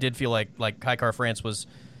I did feel like Kai Kara France was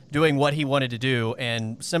doing what he wanted to do.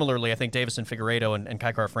 And similarly, I think Deiveson Figueiredo and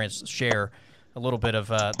Kai Kara France share a little bit of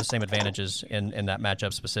the same advantages in that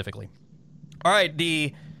matchup specifically. All right,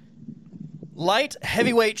 the light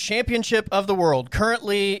heavyweight championship of the world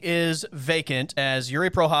currently is vacant as Yuri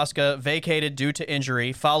Prochazka vacated due to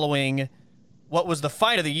injury following what was the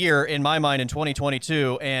fight of the year in my mind in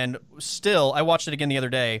 2022. And still, I watched it again the other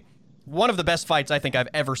day. One of the best fights I think I've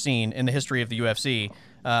ever seen in the history of the UFC.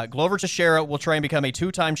 Glover Teixeira will try and become a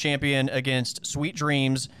two-time champion against Sweet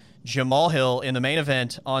Dreams Jamal Hill in the main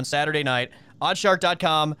event on Saturday night.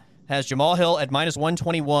 Oddshark.com has Jamal Hill at minus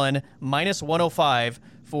 121, minus 105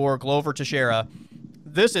 for Glover Teixeira.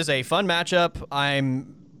 This is a fun matchup.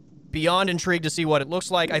 I'm beyond intrigued to see what it looks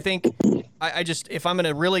like. I think if I'm going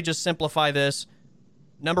to really just simplify this,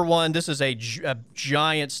 number one, this is a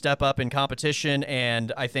giant step up in competition,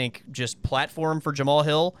 and I think just platform for Jamal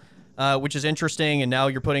Hill, which is interesting, and now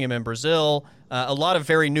you're putting him in Brazil. A lot of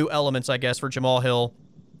very new elements, I guess, for Jamal Hill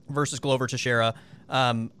versus Glover Teixeira.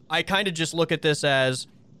 I kind of just look at this as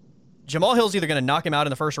Jamal Hill's either going to knock him out in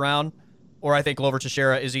the first round, or I think Glover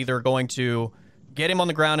Teixeira is either going to get him on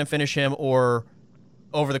the ground and finish him, or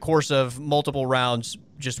over the course of multiple rounds,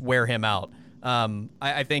 just wear him out.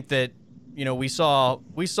 I think that, we saw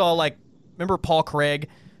like, remember Paul Craig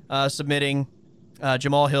submitting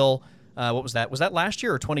Jamal Hill? What was that? Was that last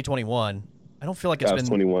year or 2021? I don't feel like it's been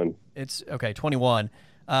 21. It's okay, 21.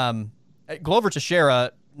 Glover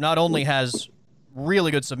Teixeira not only has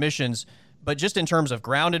really good submissions, but just in terms of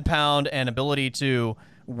ground and pound and ability to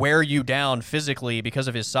wear you down physically because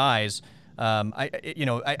of his size.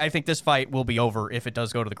 I think this fight will be over if it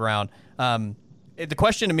does go to the ground. The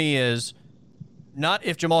question to me is not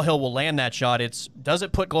if Jamahal Hill will land that shot. It's, does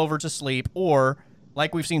it put Glover to sleep? Or,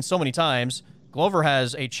 like we've seen so many times, Glover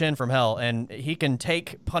has a chin from hell, and he can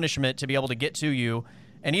take punishment to be able to get to you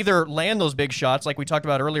and either land those big shots, like we talked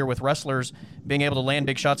about earlier with wrestlers being able to land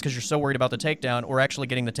big shots because you're so worried about the takedown, or actually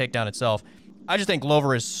getting the takedown itself. I just think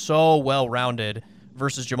Glover is so well-rounded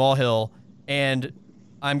versus Jamahal Hill, and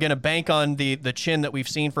I'm going to bank on the chin that we've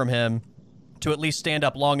seen from him to at least stand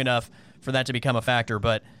up long enough for that to become a factor.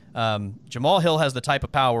 But Jamahal Hill has the type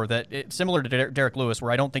of power that, similar to Derek Lewis,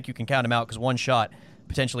 where I don't think you can count him out because one shot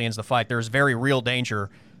potentially ends the fight. There's very real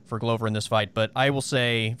danger for Glover in this fight, but I will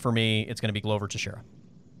say, for me, it's going to be Glover Teixeira.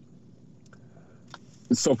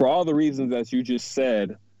 So for all the reasons that you just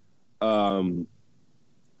said, the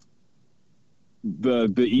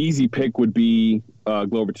easy pick would be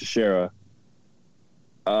Glover Teixeira.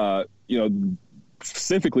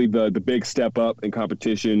 Specifically the big step up in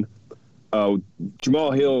competition.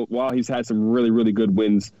 Jamahal Hill, while he's had some really, really good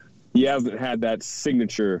wins, he hasn't had that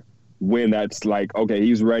signature win that's like, okay,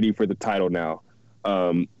 he's ready for the title now.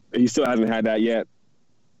 He still hasn't had that yet.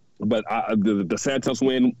 But the Santos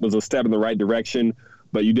win was a step in the right direction.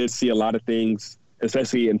 But you did see a lot of things,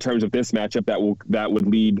 especially in terms of this matchup, that would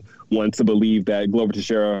lead one to believe that Glover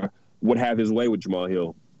Teixeira would have his way with Jamahal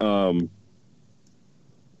Hill.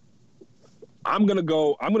 I'm gonna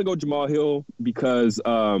go Jamahal Hill because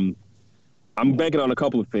I'm banking on a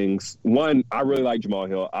couple of things. One, I really like Jamahal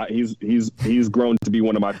Hill. He's grown to be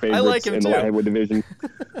one of my favorites in the light heavyweight division.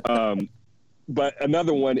 But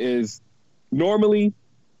another one is, normally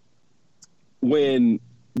when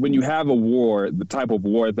you have a war, the type of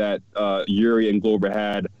war that Yuri and Glover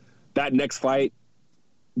had, that next fight,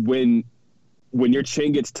 when your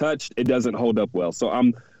chin gets touched, it doesn't hold up well. So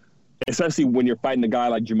especially when you're fighting a guy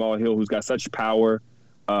like Jamahal Hill, who's got such power,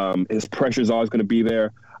 his pressure is always going to be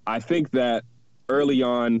there. I think that early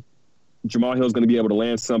on, Jamahal Hill is going to be able to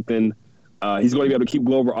land something. He's going to be able to keep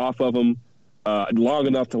Glover off of him long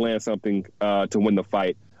enough to land something to win the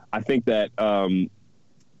fight. I think that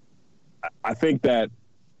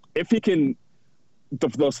if he can,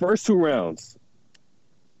 those first two rounds,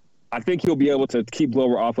 I think he'll be able to keep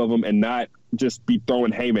Glover off of him and not just be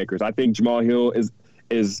throwing haymakers. I think Jamahal Hill is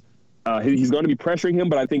he's going to be pressuring him,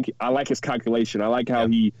 but I like his calculation. I like how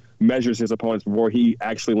he measures his opponents before he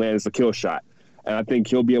actually lands the kill shot. And I think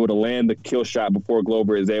he'll be able to land the kill shot before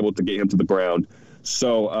Glover is able to get him to the ground.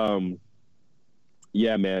 So,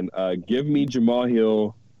 yeah, man, give me Jamahal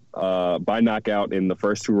Hill by knockout in the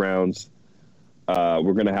first two rounds.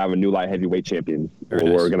 We're going to have a new light heavyweight champion.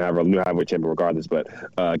 We're going to have a new heavyweight champion regardless, but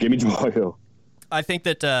give me Jamahal Hill. I think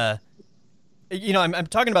that, I'm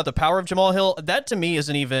talking about the power of Jamahal Hill. That, to me,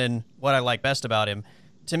 isn't even what I like best about him.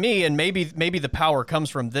 To me, and maybe the power comes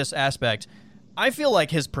from this aspect, I feel like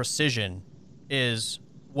his precision is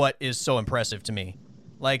what is so impressive to me.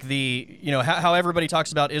 Like how everybody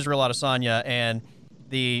talks about Israel Adesanya and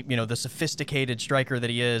the sophisticated striker that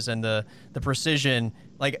he is and the precision,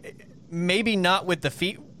 like, maybe not with the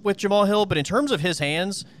feet with Jamahal Hill, but in terms of his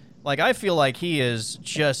hands, like, I feel like he is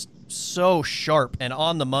just so sharp and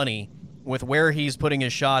on the money with where he's putting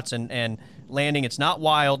his shots and landing. It's not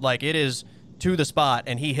wild, like, it is to the spot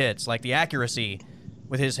and he hits. Like, the accuracy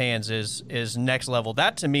with his hands is next level.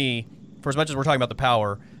 That, to me, for as much as we're talking about the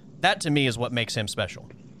power, that to me is what makes him special.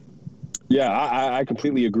 Yeah, I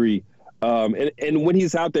completely agree. And when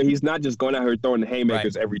he's out there, he's not just going out here throwing the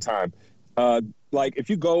haymakers every time. Like, if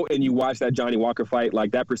you go and you watch that Johnny Walker fight,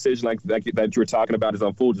 like, that precision that you were talking about is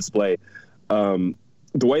on full display. The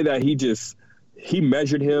way that he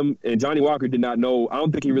measured him, and Johnny Walker did not know, I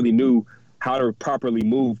don't think he really knew how to properly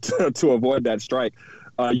move to avoid that strike.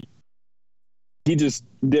 He just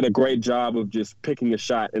did a great job of just picking a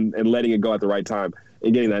shot and letting it go at the right time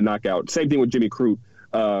and getting that knockout. Same thing with Jimmy Crute,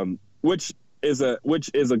 which is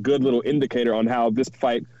a good little indicator on how this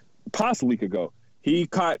fight possibly could go. He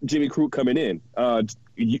caught Jimmy Crute coming in.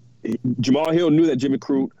 Jamahal Hill knew that Jimmy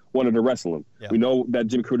Crute wanted to wrestle him. Yeah. We know that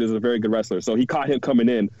Jimmy Crute is a very good wrestler, so he caught him coming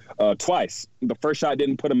in twice. The first shot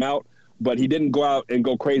didn't put him out, but he didn't go out and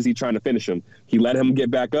go crazy trying to finish him. He let him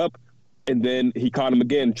get back up, and then he caught him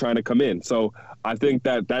again trying to come in. So I think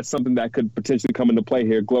that that's something that could potentially come into play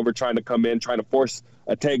here. Glover trying to come in, trying to force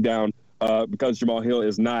a takedown because Jamahal Hill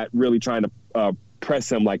is not really trying to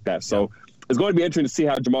press him like that. So it's going to be interesting to see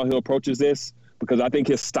how Jamahal Hill approaches this, because I think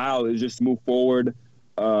his style is just move forward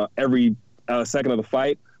every second of the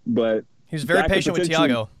fight. But he was very patient with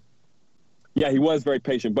Thiago. Yeah, he was very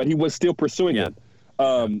patient, but he was still pursuing him.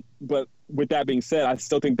 But with that being said, I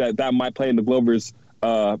still think that might play into Glover's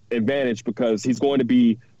advantage because he's going to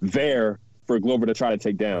be there for Glover to try to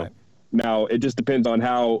take down. Right. Now, it just depends on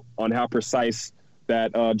how precise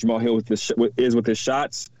that Jamal Hill is with his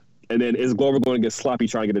shots. And then is Glover going to get sloppy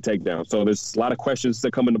trying to get a takedown? So there's a lot of questions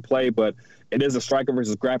that come into play, but it is a striker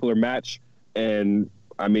versus grappler match. And,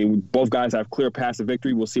 I mean, both guys have clear paths to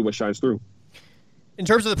victory. We'll see what shines through. In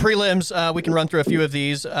terms of the prelims, we can run through a few of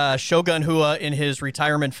these. Shogun Rua in his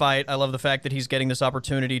retirement fight. I love the fact that he's getting this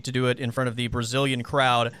opportunity to do it in front of the Brazilian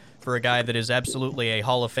crowd for a guy that is absolutely a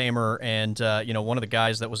Hall of Famer and, one of the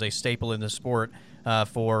guys that was a staple in the sport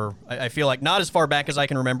for, I feel like, not as far back as I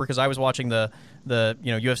can remember because I was watching the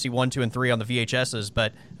UFC 1, 2, and 3 on the VHSs,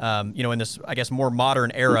 but, in this, I guess, more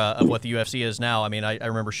modern era of what the UFC is now, I mean, I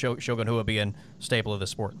remember Shogun Rua being a staple of the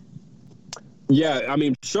sport. Yeah, I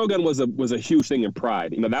mean, Shogun was a huge thing in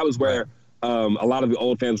Pride. That was where a lot of the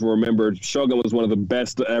old fans will remember Shogun was one of the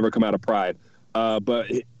best to ever come out of Pride. But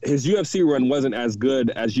his UFC run wasn't as good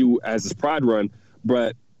as his Pride run,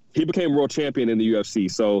 but he became world champion in the UFC.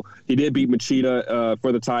 So he did beat Machida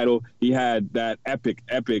for the title. He had that epic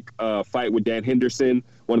fight with Dan Henderson,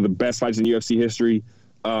 one of the best fights in UFC history.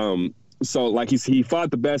 So like he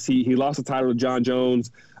fought the best. He lost the title to Jon Jones.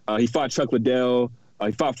 He fought Chuck Liddell.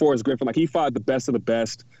 He fought Forrest Griffin. Like, he fought the best of the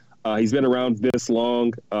best. He's been around this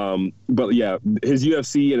long. But, yeah, his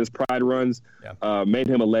UFC and his Pride runs made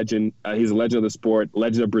him a legend. He's a legend of the sport,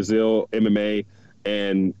 legend of Brazil, MMA.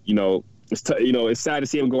 And, it's sad to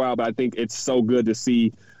see him go out, but I think it's so good to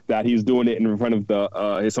see that he's doing it in front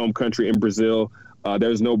of his home country in Brazil.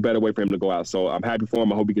 There's no better way for him to go out. So I'm happy for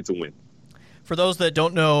him. I hope he gets a win. For those that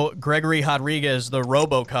don't know, Gregory Rodriguez, the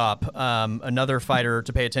RoboCop, another fighter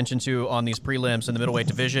to pay attention to on these prelims in the middleweight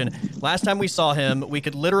division. Last time we saw him, we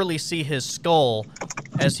could literally see his skull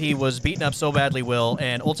as he was beaten up so badly, Will,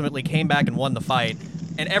 and ultimately came back and won the fight.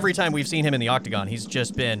 And every time we've seen him in the octagon, he's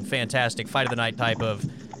just been fantastic, fight of the night type of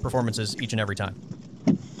performances each and every time.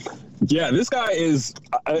 Yeah, this guy is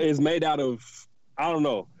made out of, I don't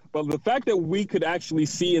know, but the fact that we could actually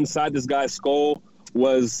see inside this guy's skull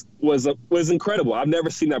was incredible. I've never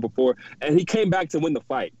seen that before. And he came back to win the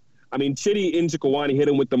fight. I mean, Chidi Njokuani hit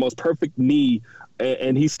him with the most perfect knee,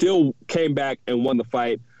 and he still came back and won the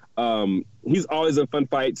fight. He's always in fun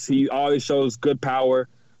fights. He always shows good power.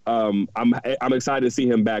 I'm excited to see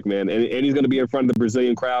him back, man. And he's going to be in front of the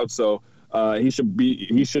Brazilian crowd, so he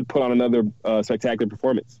should put on another spectacular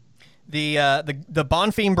performance. The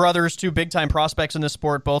Bonfim brothers, two big-time prospects in this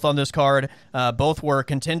sport, both on this card. Both were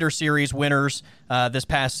Contender Series winners this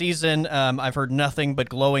past season. I've heard nothing but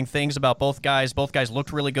glowing things about both guys. Both guys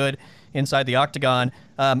looked really good inside the octagon.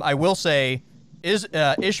 I will say,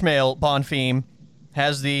 Ishmael Bonfim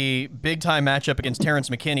has the big-time matchup against Terrence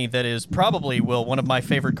McKinney that is probably, Will, one of my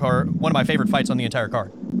favorite fights on the entire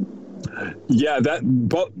card. Yeah,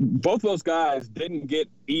 both those guys didn't get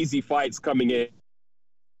easy fights coming in.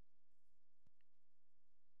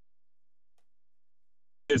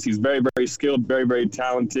 He's very, very skilled, very, very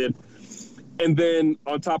talented. And then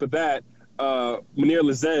on top of that, Munir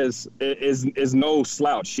Lazzez is no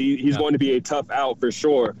slouch. He's going to be a tough out for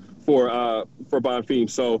sure for Bonfim.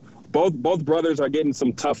 So both brothers are getting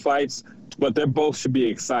some tough fights, but they both should be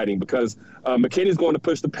exciting because McKinney's going to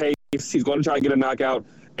push the pace. He's going to try to get a knockout,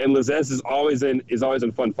 and Lazzez is always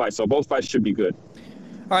in fun fights. So both fights should be good.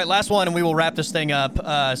 All right, last one, and we will wrap this thing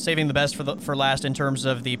up, saving the best for last in terms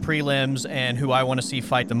of the prelims and who I want to see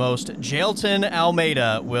fight the most. Jailton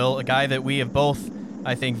Almeida, Will, a guy that we have both,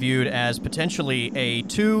 I think, viewed as potentially a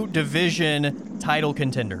two-division title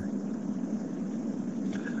contender.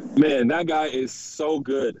 Man, that guy is so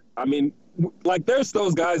good. I mean, like, there's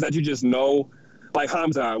those guys that you just know, like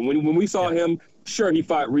Hamza. When we saw him, sure, he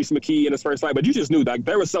fought Reese McKee in his first fight, but you just knew that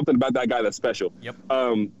there was something about that guy that's special. Yep.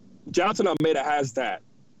 Jailton Almeida has that.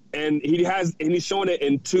 And he's showing it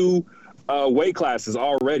in two weight classes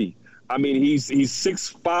already. I mean, he's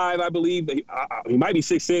 6'5", I believe. He might be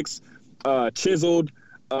 6'6", chiseled,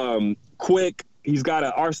 quick. He's got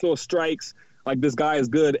an arsenal of strikes. Like, this guy is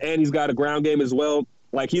good, and he's got a ground game as well.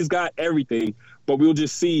 Like, he's got everything. But we'll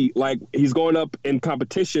just see, like, he's going up in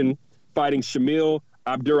competition fighting Shamil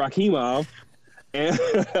Abdurakhimov. And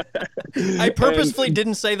I purposefully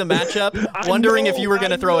didn't say the matchup, wondering if you were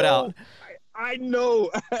going to throw it out. I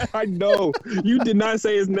know. You did not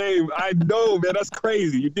say his name. I know, man. That's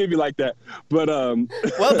crazy. You did me like that. But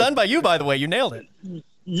well done by you, by the way. You nailed it.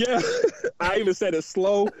 Yeah. I even said it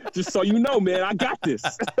slow, just so you know, man. I got this.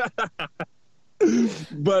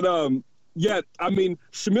 But yeah, I mean,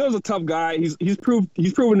 Shamil's a tough guy. He's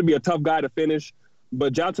proven to be a tough guy to finish.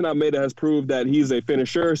 But Jailton Almeida has proved that he's a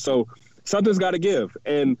finisher. So something's got to give.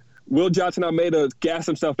 And will Jailton Almeida gas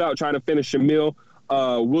himself out trying to finish Shamil?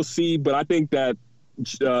 We'll see, but I think that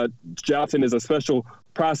Johnson is a special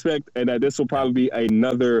prospect, and that this will probably be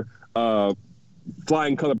another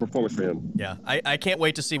flying color performance for him. Yeah, I can't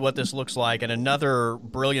wait to see what this looks like, and another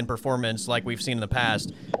brilliant performance like we've seen in the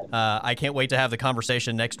past. I can't wait to have the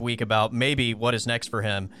conversation next week about maybe what is next for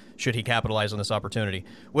him should he capitalize on this opportunity.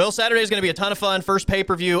 Will, Saturday is going to be a ton of fun. First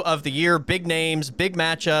pay-per-view of the year, big names, big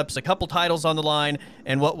matchups, a couple titles on the line,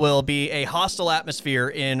 and what will be a hostile atmosphere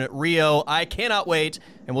in Rio. I cannot wait,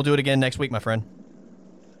 and we'll do it again next week, my friend.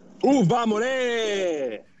 Vamos!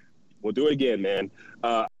 We'll do it again, man.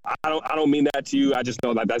 I don't mean that to you. I just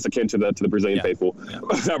know that that's akin to the Brazilian faithful. Yeah.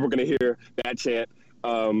 We're going to hear that chant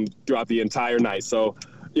throughout the entire night. So,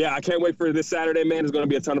 yeah, I can't wait for this Saturday, man. It's going to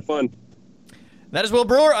be a ton of fun. That is Will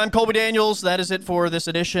Brewer. I'm Colby Daniels. That is it for this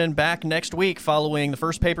edition. Back next week following the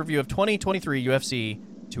first pay-per-view of 2023 UFC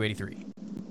 283.